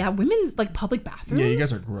 Yeah, women's like public bathrooms. Yeah, you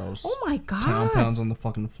guys are gross. Oh my God. Tampons on the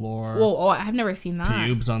fucking floor. Whoa, oh, I've never seen that.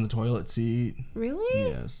 Pubes on the toilet seat. Really?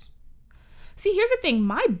 Yes. See, here's the thing.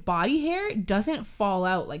 My body hair doesn't fall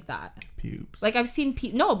out like that. Pubes. Like I've seen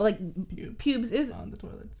no, but like pubes is on the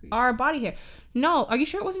toilet seat. our body hair. No, are you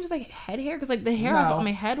sure it wasn't just like head hair? Because like the hair off on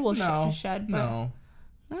my head will shed. But No.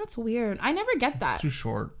 that's weird. I never get that. It's too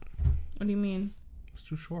short. What do you mean? It's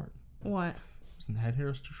too short. What? Wasn't head hair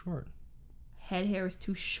is too short. Head hair is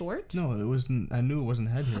too short? No, it wasn't. I knew it wasn't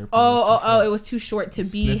head hair. Oh! It was too short to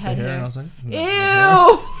be Sniffed head the hair. And I was like, "Isn't that head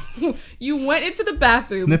hair?" Ew! You went into the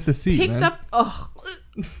bathroom. Sniff the seat, Picked man. up. Oh.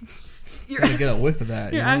 You're Gotta get a whiff of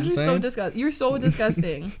that. You're you know actually what I'm so saying? disgusting. You're so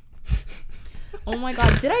disgusting. Oh my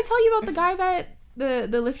God! Did I tell you about the guy that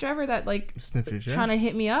the Lyft driver that like Sniff your shit. trying to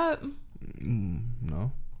hit me up?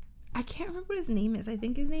 No. I can't remember what his name is. I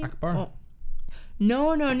think his name. Akbar. Oh.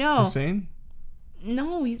 No. Hussein?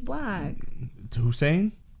 No, he's black. To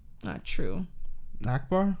Hussein? Not true.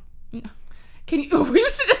 Akbar? Can you? Were you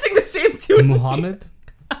suggesting the same dude? Muhammad?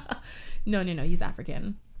 No. He's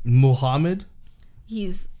African. Muhammad?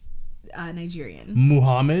 He's Nigerian.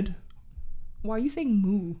 Muhammad? Why are you saying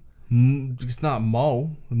moo? It's not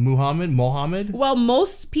Mo. Mohammed? Well,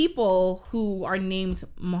 most people who are named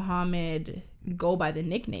Muhammad go by the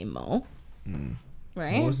nickname Mo.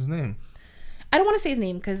 Right? What was his name? I don't want to say his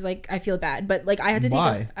name because like I feel bad, but like I had to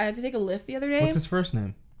Why? take a lift the other day. What's his first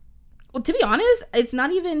name? Well, to be honest, it's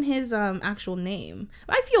not even his actual name.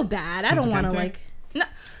 I feel bad. I don't want to like no,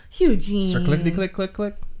 Eugene. Sir clickety click click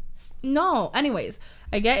click. No. Anyways,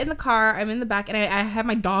 I get in the car. I'm in the back, and I have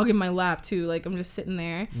my dog in my lap too. Like I'm just sitting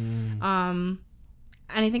there.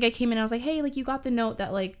 And I think I came in. I was like, hey, like you got the note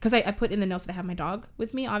that like, because I put in the notes that I have my dog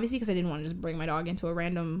with me, obviously, because I didn't want to just bring my dog into a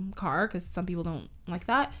random car because some people don't like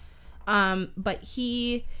that. But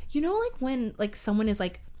he, you know, like when like someone is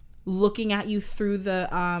like looking at you through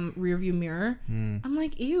the rear view mirror, I'm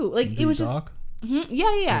like, ew, like it was just,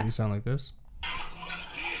 yeah. You sound like this.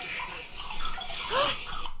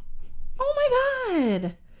 Oh my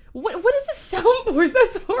God, what is this soundboard?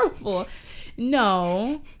 That's horrible.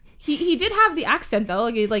 No, he did have the accent though,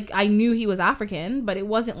 like I knew he was African, but it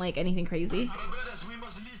wasn't like anything crazy.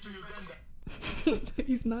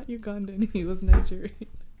 He's not Ugandan. He was Nigerian.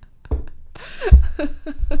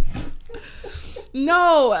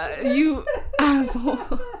 No, you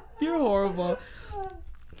asshole. You're horrible.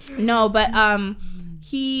 No, but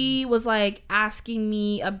he was like asking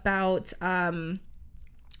me about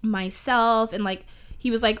myself, and like he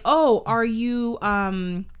was like, oh, are you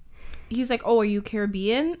he's like, oh, are you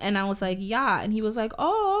Caribbean? And I was like, yeah. And he was like,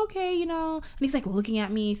 oh, okay, you know. And he's like looking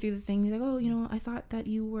at me through the thing. He's like, oh, you know, I thought that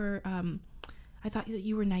you were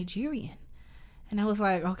Nigerian. And I was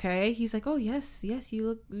like, okay. He's like, oh, yes, you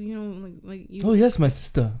look, you know, like you. Oh, yes, my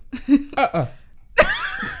sister.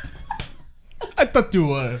 I thought you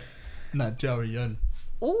were Nigerian.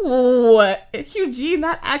 Ooh, Eugene,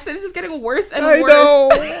 that accent is just getting worse and I worse. know.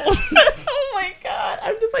 Oh my god,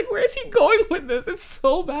 I'm just like, where is he going with this? It's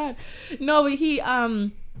so bad. No, but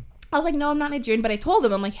I was like, no, I'm not Nigerian. But I told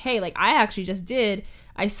him, I'm like, hey, like I actually just did.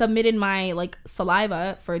 I submitted my like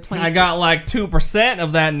saliva for 20. I got like 2%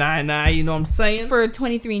 of that 99. You know what I'm saying? For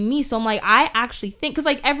 23andMe. So I'm like, I actually think, because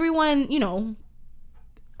like everyone, you know,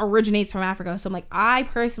 originates from Africa. So I'm like, I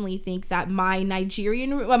personally think that my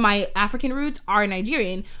African roots are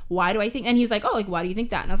Nigerian. Why do I think? And he was like, oh, like why do you think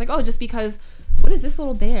that? And I was like, oh, just because. What is this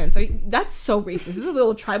little dance? That's so racist. Is this a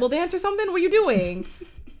little tribal dance or something? What are you doing?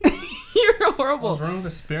 You're horrible. What's wrong with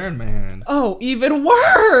the spear in my hand? Oh, even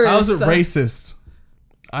worse. How's it racist?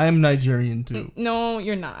 I am Nigerian too. No,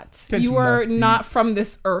 you're not. Can't you you are not see? not from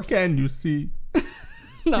this earth. Can you see?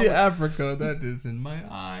 No. The Africa that is in my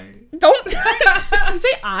eye. Don't say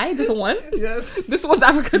I, just one. Yes. This one's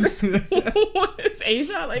Africa. This Yes. one's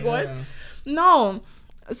Asia. Like what? Yeah. No.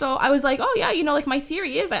 So I was like, oh yeah, you know, like my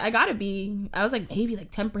theory is I gotta be. I was like maybe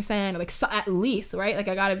like 10% or like at least, right? Like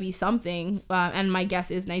I gotta be something. And my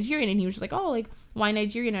guess is Nigerian. And he was just like, oh, like why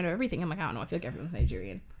Nigerian out of everything? I'm like, I don't know. I feel like everyone's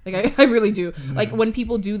Nigerian. Like I really do. Like when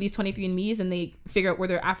people do these 23andMe's and they figure out where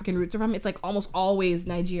their African roots are from, it's like almost always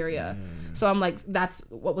Nigeria. So I'm like, that's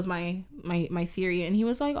what was my theory. And he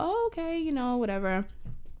was like, oh, okay, you know, whatever.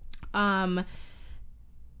 And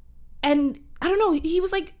I don't know. He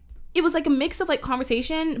was like, it was like a mix of like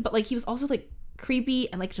conversation, but like he was also like creepy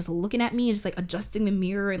and like just looking at me and just like adjusting the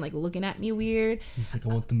mirror and like looking at me weird. He's like, I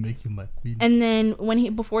want to make you my queen. And then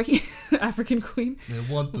before he African queen, I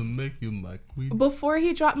want to make you my queen. before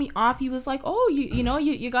he dropped me off, he was like, oh, you know,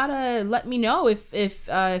 you gotta let me know if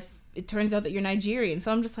it turns out that you're Nigerian. So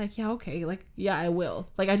I'm just like, yeah, okay, like yeah, I will.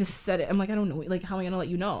 Like I just said it. I'm like, I don't know, like how am I gonna let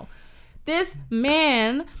you know? This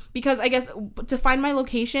man, because I guess to find my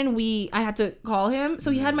location, I had to call him.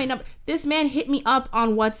 So he had my number. This man hit me up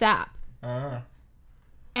on WhatsApp.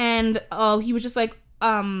 And he was just like,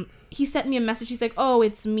 he sent me a message. He's like, oh,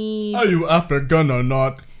 it's me. Are you African or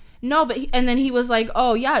not? No, but and then he was like,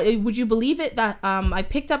 oh yeah, would you believe it that I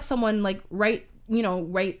picked up someone like right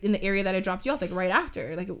in the area that I dropped you off, like right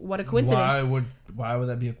after. Like what a coincidence. Why would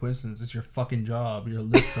that be a coincidence? It's your fucking job. You're a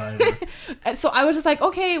Lyft driver. And so I was just like,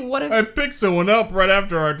 okay, I picked someone up right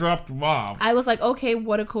after I dropped him off. I was like, okay,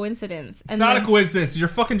 what a coincidence. And It's not a coincidence. It's your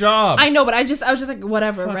fucking job. I know, but I was just like,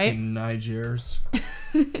 whatever, fucking right? Nigers.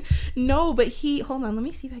 No, but hold on, let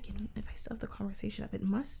me see if I still have the conversation up.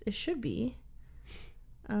 It should be.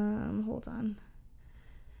 Hold on.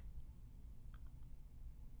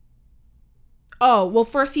 Oh, well,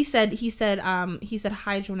 first he said, hi,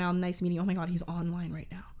 Jonelle, nice meeting you. Oh my God, he's online right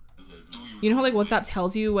now. You know how like WhatsApp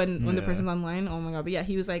tells you when the person's online? Oh my God. But yeah,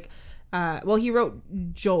 he was like, he wrote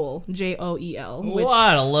Joel, Joel.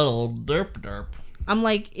 What a little derp. I'm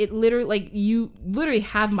like, it literally, like, you literally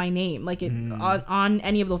have my name. Like, it on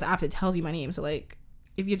any of those apps, it tells you my name. So, like,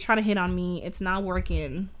 if you're trying to hit on me, it's not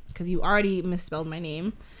working because you already misspelled my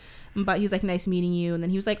name. But he was like, nice meeting you. And then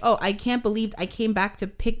he was like, oh, I can't believe I came back to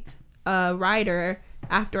pick a rider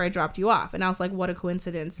after I dropped you off. And I was like, what a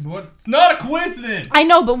coincidence. What? It's not a coincidence. I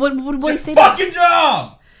know, but what did I say? Fucking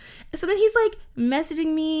job. So then he's like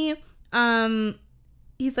messaging me.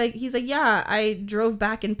 He's like, yeah, I drove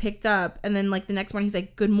back and picked up. And then like the next morning, he's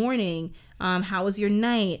like, good morning. How was your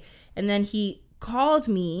night? And then he called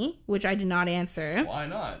me, which I did not answer. Why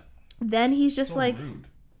not? Then he's just so like, rude.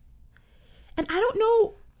 And I don't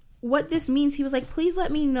know what this means. He was like, please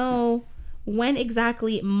let me know when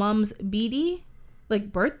exactly Mom's BD,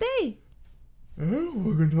 like birthday. I don't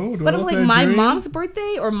fucking know. But I'm like, Nigerian? My mom's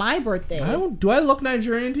birthday or my birthday? Do I look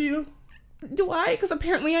Nigerian to you? Do I? Because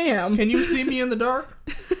apparently I am. Can you see me in the dark?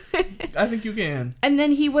 I think you can. And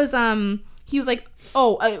then he was like,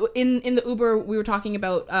 oh, in the Uber we were talking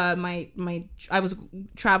about I was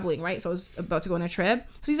traveling, right? So I was about to go on a trip.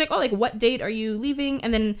 So he's like, oh, like what date are you leaving?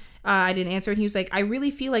 And then I didn't answer, and he was like, I really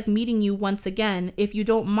feel like meeting you once again if you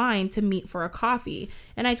don't mind to meet for a coffee.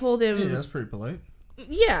 And I told him, yeah, that's pretty polite.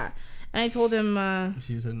 Yeah, and I told him.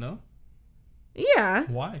 She said no. Yeah.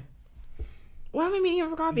 Why? Why am I meeting him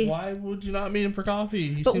for coffee? Why would you not meet him for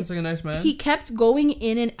coffee? He seems like a nice man. He kept going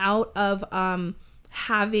in and out of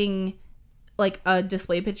having like a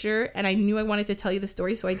display picture, and I knew I wanted to tell you the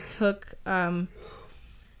story, so I took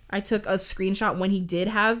I took a screenshot when he did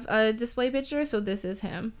have a display picture, so this is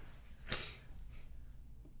him.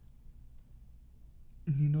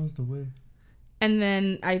 He knows the way. And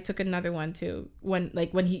then I took another one too when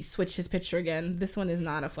he switched his picture again. This one is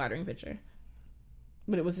not a flattering picture,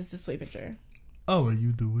 but it was his display picture. How are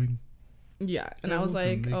you doing? Yeah, and I was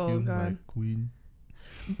like, oh god. Queen.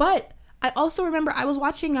 But I also remember I was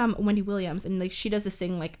watching Wendy Williams, and like she does this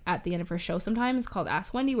thing like at the end of her show sometimes called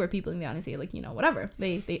Ask Wendy, where people in the audience say like, you know, whatever,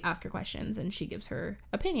 they ask her questions and she gives her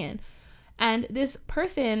opinion. And this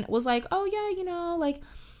person was like, oh yeah, you know, like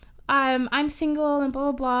I'm single and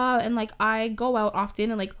blah blah blah, and like I go out often,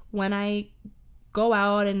 and like when I go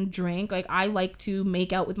out and drink, like I like to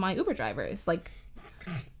make out with my Uber drivers, like.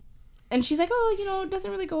 And she's like, oh, you know, it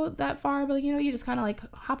doesn't really go that far, but like, you know, you just kind of like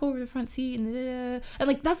hop over the front seat and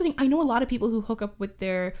like that's the thing. I know a lot of people who hook up with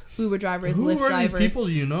their Uber drivers, Lyft drivers. Who are these people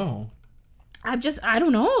do you know? I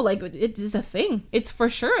don't know. Like it's a thing. It's for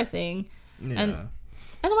sure a thing. Yeah. And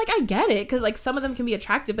I'm like, I get it, because like some of them can be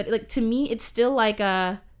attractive, but like to me, it's still like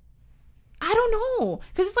I don't know,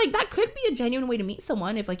 because it's like that could be a genuine way to meet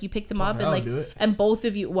someone if like you pick them up and like and both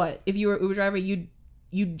of you, what if you were an Uber driver, you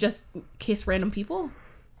just kiss random people.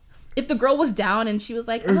 If the girl was down and she was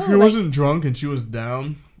like, oh, if she wasn't drunk and she was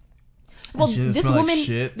down. Well,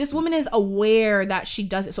 this woman is aware that she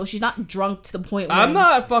does it, so she's not drunk to the point where I'm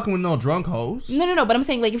not fucking with no drunk hoes. No, but I'm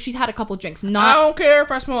saying like if she's had a couple drinks, I don't care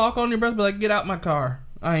if I smell alcohol on your breath, but like get out my car.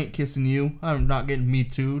 I ain't kissing you. I'm not getting me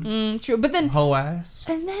too'd. True, but then hoe ass.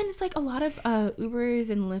 And then it's like a lot of Ubers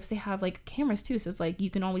and Lyfts, they have like cameras too, so it's like you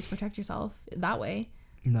can always protect yourself that way.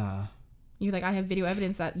 Nah. You're like, I have video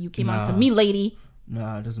evidence that you came on to me, lady.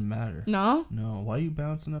 Nah, it doesn't matter. No? No. Why are you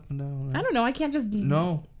bouncing up and down? Right? I don't know. I can't just...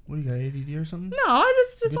 No. What, do you got ADD or something? No, I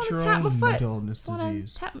just want to tap my foot. Mental illness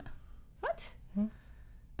disease. Tap my... What?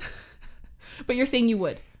 Huh? But you're saying you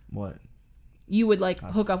would? What? You would like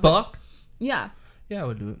hook up fuck? with... Yeah. Yeah, I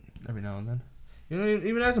would do it every now and then. You know,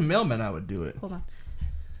 even as a mailman, I would do it. Hold on.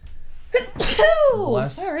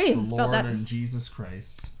 Bless Sorry. the Lord and Jesus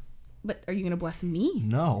Christ. But are you going to bless me?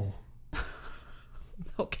 No.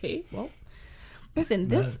 Okay, well... Listen,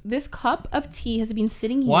 this cup of tea has been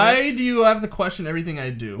sitting here. Why do you have to question everything I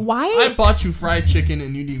do? Why? I bought you fried chicken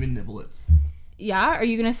and you didn't even nibble it. Yeah? Are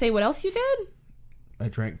you going to say what else you did? I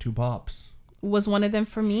drank 2 pops. Was one of them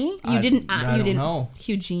for me? I don't know.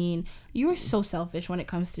 Eugene, you are so selfish when it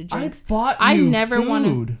comes to drinks. I bought you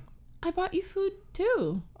food. I bought you food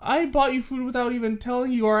too. I bought you food without even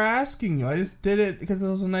telling you or asking you. I just did it because it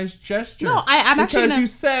was a nice gesture. No, I'm actually because you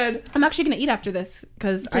said I'm actually gonna eat after this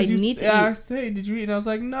because I need to. I asked, hey, did you eat? And I was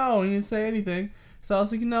like, no. And you didn't say anything. So I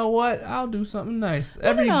was like, you know what? I'll do something nice.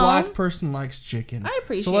 Every black person likes chicken. I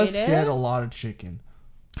appreciate it. So let's get a lot of chicken.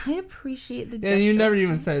 I appreciate the gesture. And you never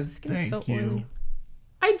even said thank you. Oily.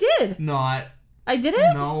 I did. Not. I did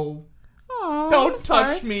it? No. Aww, Don't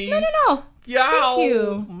touch me. No. Yow. Thank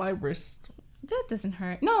you. My wrist. That doesn't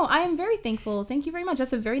hurt. No, I am very thankful. Thank you very much.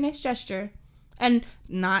 That's a very nice gesture. And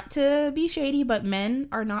not to be shady, but men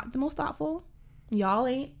are not the most thoughtful. Y'all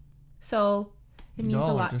ain't. So it means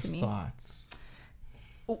a lot to me. Thoughts.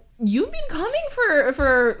 You've been coming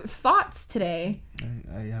for thoughts today.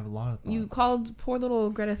 I have a lot of thoughts. You called poor little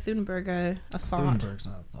Greta Thunberg a thought. Thunberg's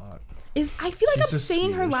not a thought. I feel like She's I'm saying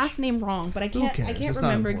Swedish. her last name wrong, but I can't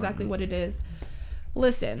remember exactly what it is.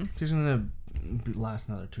 Listen. She's gonna last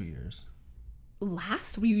another 2 years.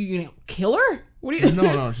 Last? Were you gonna kill her? What are you?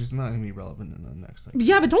 No, she's not gonna be relevant in the next.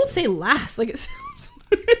 Yeah, but don't say last. Like it sounds.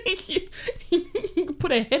 You can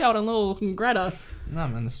put a hit out on little Greta. Nah,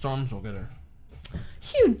 man, the storms will get her.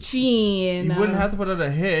 Eugene. You wouldn't have to put out a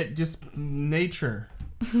hit. Just nature.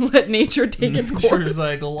 Let nature take its course. Nature's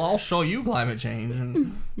like, well, I'll show you climate change.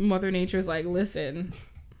 And Mother Nature's like, listen.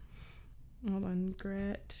 Hold on,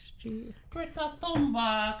 Greta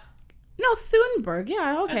Thunberg. No, Thunberg.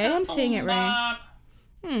 Yeah, okay, I'm saying it right.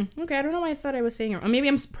 Okay, I don't know why I thought I was saying it wrong. Maybe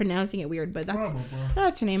I'm pronouncing it weird, but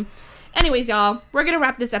that's her name. Anyways, y'all, we're gonna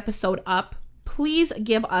wrap this episode up. Please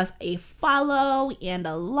give us a follow and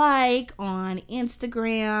a like on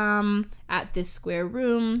Instagram at This Square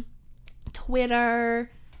Room, Twitter,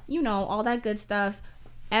 you know, all that good stuff.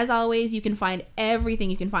 As always, you can find everything.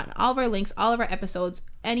 You can find all of our links, all of our episodes,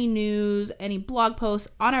 any news, any blog posts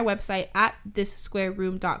on our website at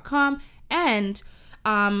thissquareroom.com. And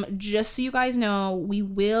just so you guys know, we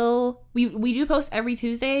do post every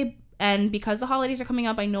Tuesday. And because the holidays are coming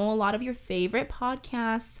up, I know a lot of your favorite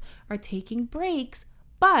podcasts are taking breaks.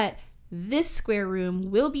 But This Square Room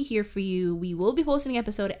will be here for you. We will be posting an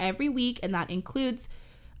episode every week, and that includes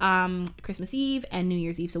Christmas Eve and New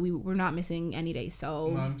Year's Eve, so we're not missing any days.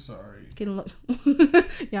 So I'm sorry.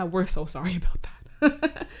 Yeah, we're so sorry about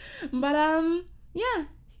that. But yeah,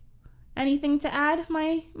 Anything to add,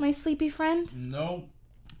 my sleepy friend? Nope.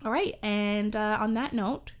 All right, and on that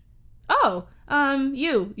note,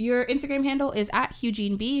 your Instagram handle is at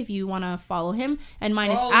HughGeneB if you want to follow him, and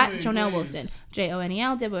mine Follow is at me, Jonelle please. Wilson,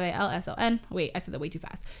 JONELWILSON. Wait, I said that way too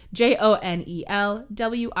fast.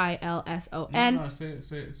 JONELWILSON. No, say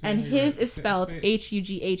it. And his is spelled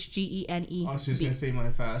HUGHGENE. I was just gonna say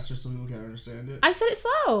mine fast, just so people can understand it. I said it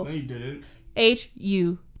slow. No, you didn't.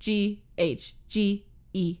 HUGHGENEB.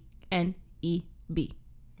 Thank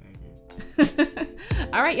you.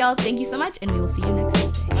 All right, y'all. Thank you so much, and we will see you next time.